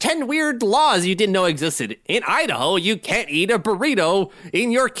 like, 10 weird laws you didn't know existed. In Idaho, you can't eat a burrito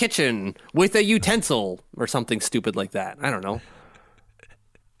in your kitchen with a utensil or something stupid like that. I don't know.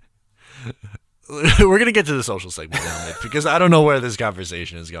 We're going to get to the social segment now, Nick, because I don't know where this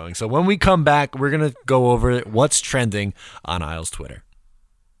conversation is going. So when we come back, we're going to go over what's trending on Isles Twitter.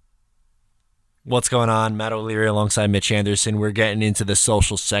 What's going on? Matt O'Leary alongside Mitch Anderson. We're getting into the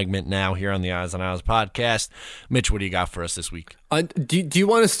social segment now here on the Eyes on Isles podcast. Mitch, what do you got for us this week? Do you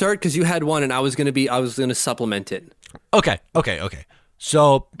want to start? Because you had one, and I was going to supplement it. Okay.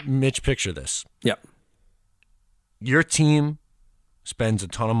 So Mitch, picture this. Yep. Your team spends a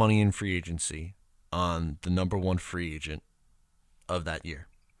ton of money in free agency on the number one free agent of that year.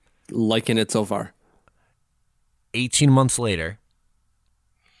 Liking it so far. 18 months later,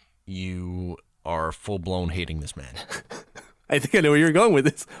 you are full-blown hating this man. I think I know where you're going with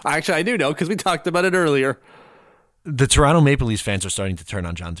this. Actually, I do know because we talked about it earlier. The Toronto Maple Leafs fans are starting to turn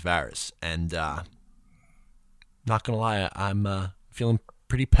on John Tavares, and not going to lie, I'm feeling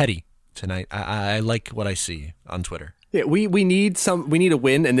pretty petty tonight. I like what I see on Twitter. Yeah, we need a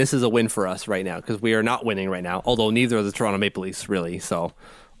win, and this is a win for us right now because we are not winning right now. Although neither of the Toronto Maple Leafs really. So,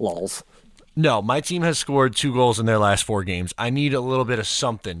 lols. No, my team has scored 2 goals in their last 4 games. I need a little bit of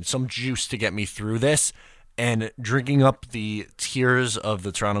something, some juice to get me through this. And drinking up the tears of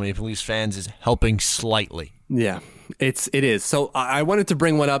the Toronto Maple Leafs fans is helping slightly. Yeah, it is. So I wanted to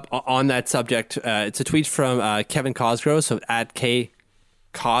bring one up on that subject. It's a tweet from Kevin Cosgrove, so at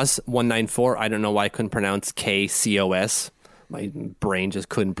KCos194. I don't know why I couldn't pronounce KCOS. My brain just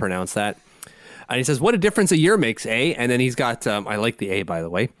couldn't pronounce that. And he says, what a difference a year makes, eh? And then he's got, I like the A, by the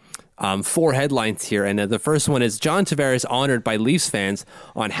way. 4 headlines here, and the first one is John Tavares honored by Leafs fans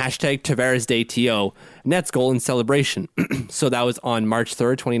on hashtag Tavares Day TO, Nets goal in celebration. So that was on March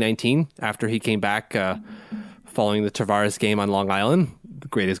 3rd, 2019, after he came back following the Tavares game on Long Island, the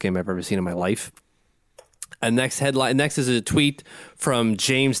greatest game I've ever seen in my life. And next is a tweet from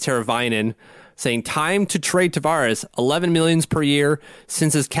James Teravainen saying, time to trade Tavares, $11 million per year.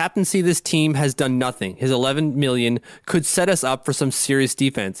 Since his captaincy, this team has done nothing. His $11 million could set us up for some serious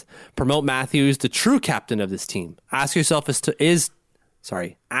defense. Promote Matthews, the true captain of this team. Ask yourself if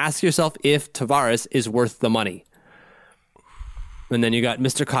Tavares is worth the money. And then you got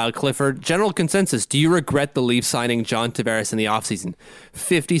Mr. Kyle Clifford. General consensus, do you regret the Leafs signing John Tavares in the offseason?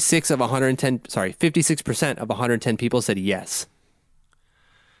 56% of 110 people said yes.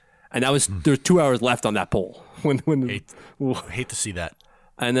 And that was there's 2 hours left on that poll. Hate to see that.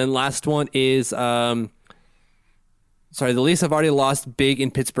 And then last one is the Leafs have already lost big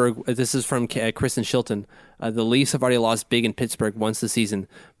in Pittsburgh. This is from Kristen Shilton. The Leafs have already lost big in Pittsburgh once this season,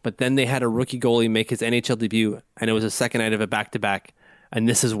 but then they had a rookie goalie make his NHL debut, and it was a second night of a back-to-back, and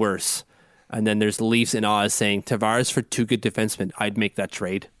this is worse. And then there's the Leafs in Oz saying, Tavares for 2 good defensemen. I'd make that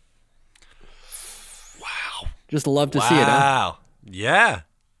trade. Wow. Just love to see it, huh? Wow. Yeah.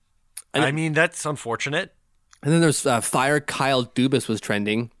 I mean, that's unfortunate. And then there's Fire Kyle Dubas was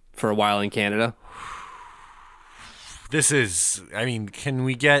trending for a while in Canada. Can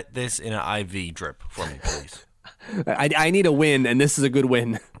we get this in an IV drip for me, please? I need a win, and this is a good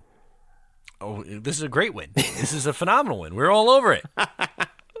win. Oh, this is a great win. This is a phenomenal win. We're all over it.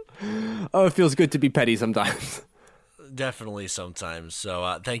 Oh, it feels good to be petty sometimes. Definitely sometimes.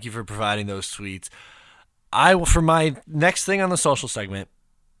 So thank you for providing those tweets. For my next thing on the social segment,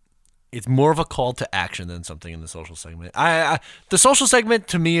 it's more of a call to action than something in the social segment. The social segment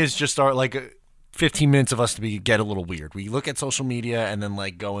to me is just 15 minutes of us to get a little weird. We look at social media and then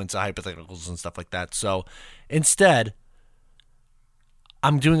go into hypotheticals and stuff like that. So instead,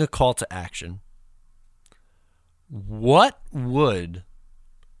 I'm doing a call to action. What would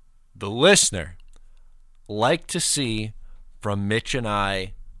the listener like to see from Mitch and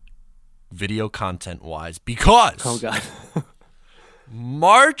I video content wise? Because oh god.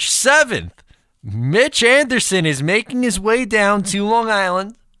 March 7th, Mitch Anderson is making his way down to Long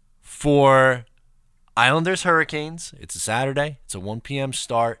Island for Islanders Hurricanes. It's a Saturday. It's a 1 p.m.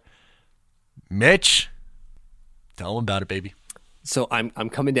 start. Mitch, tell them about it, baby. So I'm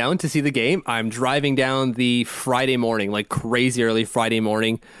coming down to see the game. I'm driving down the Friday morning, crazy early Friday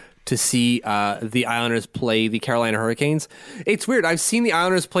morning, to see the Islanders play the Carolina Hurricanes. It's weird. I've seen the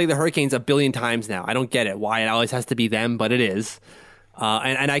Islanders play the Hurricanes a billion times now. I don't get it, why it always has to be them, but it is.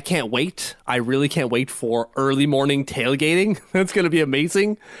 And I can't wait. I really can't wait for early morning tailgating. That's going to be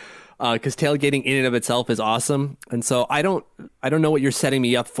amazing. Because tailgating in and of itself is awesome. And so I don't know what you're setting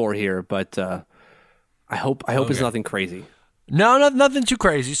me up for here, but I hope it's nothing crazy. No, nothing too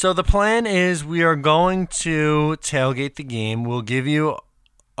crazy. So the plan is we are going to tailgate the game. We'll give you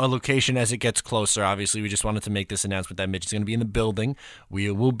a location as it gets closer. Obviously, we just wanted to make this announcement that Mitch is going to be in the building. We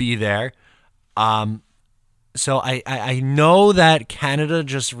will be there. So I know that Canada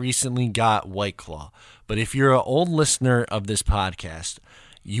just recently got White Claw, but if you're an old listener of this podcast,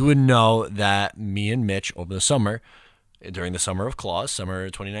 you would know that me and Mitch over the summer, during the summer of Claws, summer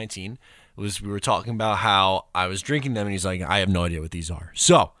 2019, we were talking about how I was drinking them, and he's like, I have no idea what these are.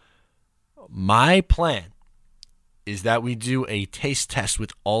 So my plan is that we do a taste test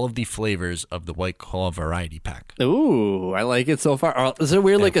with all of the flavors of the White Claw variety pack. Ooh, I like it so far. Is there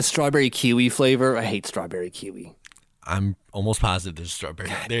weird a strawberry kiwi flavor? I hate strawberry kiwi. I'm almost positive there's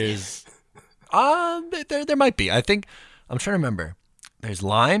strawberry. There's there might be. I think I'm trying to remember. There's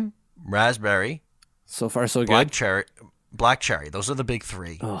lime, raspberry, So far, so black good. black cherry. Those are the big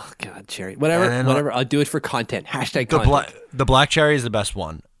three. Oh God, cherry. Whatever, And then whatever. I'll do it for content. Hashtag The content. the black cherry is the best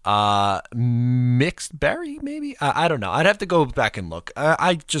one. Mixed berry, maybe. I don't know. I'd have to go back and look.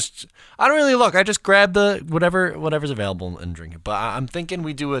 I don't really look. I just grab the whatever's available and drink it. But I'm thinking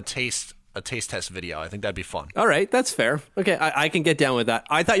we do a taste test video. I think that'd be fun. All right, that's fair. Okay, I can get down with that.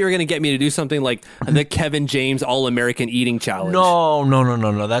 I thought you were going to get me to do something like the Kevin James All-American Eating Challenge.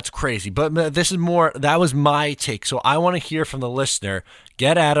 No. That's crazy. But this is more. That was my take. So I want to hear from the listener.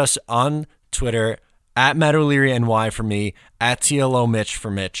 Get at us on Twitter at Matt O'Leary NY for me, at TLO Mitch for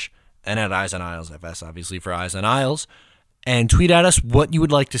Mitch, and at Eyes on Isles FS obviously for Eyes on Isles, and tweet at us what you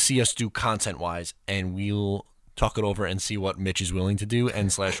would like to see us do content wise, and we'll talk it over and see what Mitch is willing to do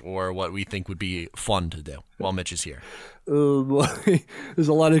and or what we think would be fun to do while Mitch is here. Oh boy, there's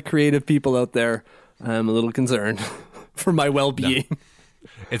a lot of creative people out there. I'm a little concerned for my well-being. No.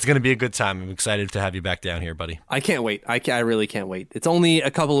 It's going to be a good time. I'm excited to have you back down here, buddy. I can't wait. I really can't wait. It's only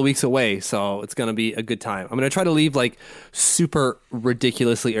a couple of weeks away, so it's going to be a good time. I'm going to try to leave like super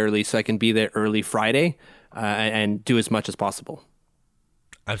ridiculously early so I can be there early Friday and do as much as possible.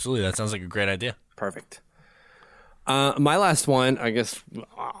 Absolutely. That sounds like a great idea. Perfect. My last one, I guess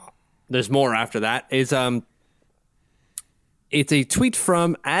there's more after that, is it's a tweet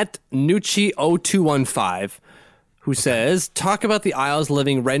from at Nucci0215 who says, talk about the Isles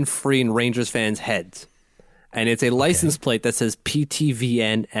living rent-free in Rangers fans' heads. And it's a license plate that says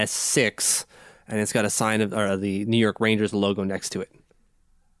PTVN S6, and it's got a sign of the New York Rangers logo next to it.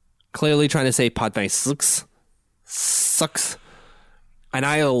 Clearly trying to say Potvin sucks. And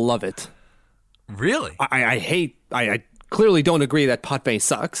I love it. Really? I clearly don't agree that Potvin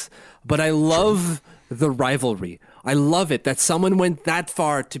sucks, but I love the rivalry. I love it that someone went that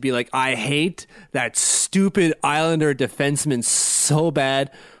far to be like, I hate that stupid Islander defenseman so bad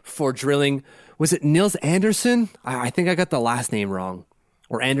for drilling. Was it Nils Andersson? I think I got the last name wrong.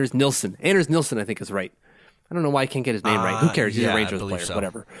 Or Anders Nilsson. Anders Nilsson, I think, is right. I don't know why I can't get his name right. Who cares? He's a Rangers player. So.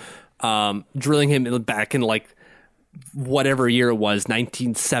 Whatever. Drilling him back in like whatever year it was,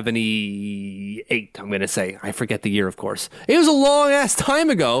 1978, I'm going to say. I forget the year, of course. It was a long-ass time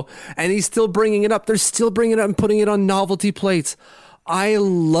ago, and he's still bringing it up. They're still bringing it up and putting it on novelty plates. I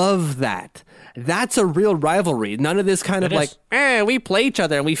love that. That's a real rivalry. None of this kind of like, we play each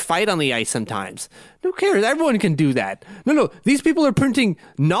other and we fight on the ice sometimes. Who cares? Everyone can do that. No. These people are printing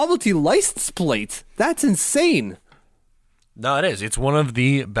novelty license plates. That's insane. No, it is. It's one of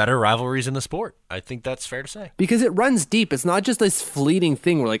the better rivalries in the sport. I think that's fair to say. Because it runs deep. It's not just this fleeting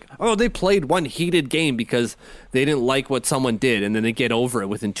thing where like, oh, they played one heated game because they didn't like what someone did, and then they get over it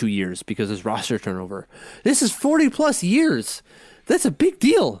within 2 years because there's roster turnover. This is 40 plus years. That's a big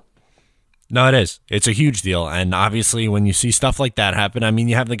deal. No, it is. It's a huge deal. And obviously when you see stuff like that happen, I mean,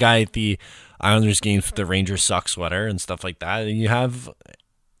 you have the guy at the Islanders games with the Rangers suck sweater and stuff like that. And you have...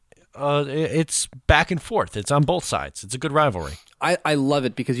 it's back and forth. It's on both sides. It's a good rivalry. I love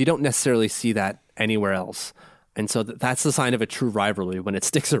it because you don't necessarily see that anywhere else. And so that's the sign of a true rivalry when it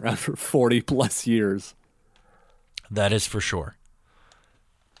sticks around for 40 plus years. That is for sure.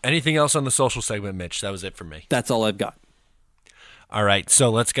 Anything else on the social segment, Mitch? That was it for me. That's all I've got. All right, so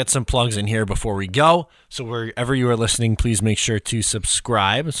let's get some plugs in here before we go. So wherever you are listening, please make sure to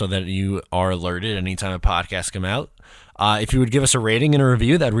subscribe so that you are alerted anytime a podcast comes out. If you would give us a rating and a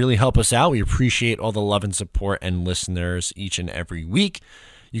review, that'd really help us out. We appreciate all the love and support and listeners each and every week.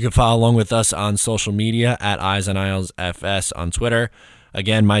 You can follow along with us on social media at Eyes on Isles FS on Twitter.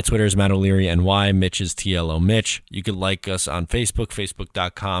 Again, my Twitter is Matt O'Leary NY. Mitch is TLO Mitch. You could like us on Facebook,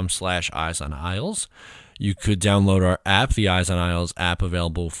 facebook.com/Eyes on Isles. You could download our app, the Eyes on Isles app,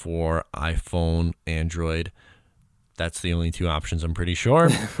 available for iPhone, Android. That's the only two options, I'm pretty sure.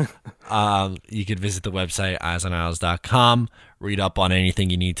 You could visit the website, eyesoniisles.com, read up on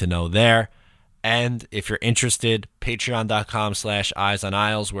anything you need to know there. And if you're interested,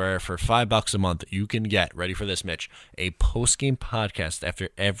 patreon.com/EyesOnIsles, where for $5 a month, you can get, ready for this, Mitch, a post-game podcast after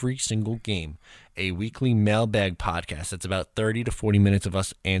every single game, a weekly mailbag podcast that's about 30 to 40 minutes of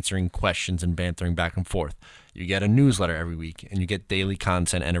us answering questions and bantering back and forth. You get a newsletter every week, and you get daily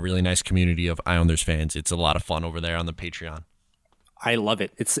content and a really nice community of Islanders fans. It's a lot of fun over there on the Patreon. I love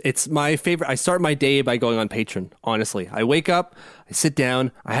it. It's my favorite. I start my day by going on Patreon, honestly. I wake up, I sit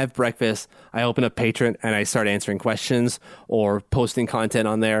down, I have breakfast, I open up Patreon, and I start answering questions or posting content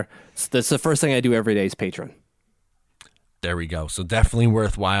on there. So that's the first thing I do every day is Patreon. There we go. So definitely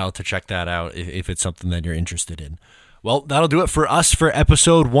worthwhile to check that out if it's something that you're interested in. Well, that'll do it for us for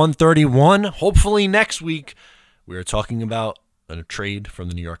episode 131. Hopefully next week We are talking about a trade from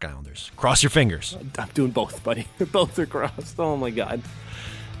the New York Islanders. Cross your fingers. I'm doing both, buddy. Both are crossed. Oh, my God.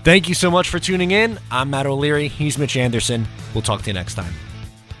 Thank you so much for tuning in. I'm Matt O'Leary. He's Mitch Anderson. We'll talk to you next time.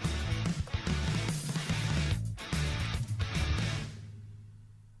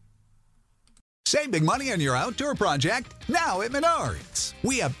 Save big money on your outdoor project now at Menards.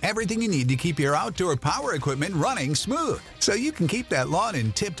 We have everything you need to keep your outdoor power equipment running smooth, so you can keep that lawn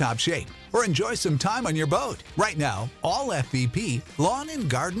in tip-top shape or enjoy some time on your boat. Right now, all FVP, lawn and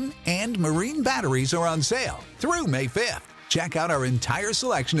garden, and marine batteries are on sale through May 5th. Check out our entire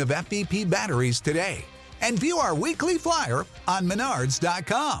selection of FVP batteries today and view our weekly flyer on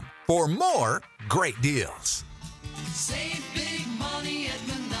Menards.com for more great deals. Save big money at Menards.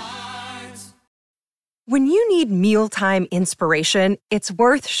 When you need mealtime inspiration, it's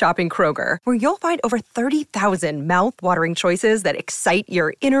worth shopping Kroger, where you'll find over 30,000 mouth-watering choices that excite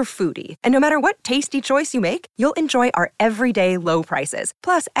your inner foodie. And no matter what tasty choice you make, you'll enjoy our everyday low prices,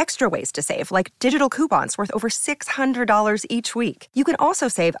 plus extra ways to save, like digital coupons worth over $600 each week. You can also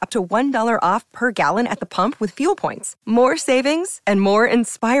save up to $1 off per gallon at the pump with fuel points. More savings and more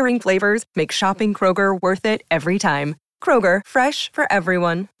inspiring flavors make shopping Kroger worth it every time. Kroger, fresh for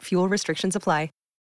everyone. Fuel restrictions apply.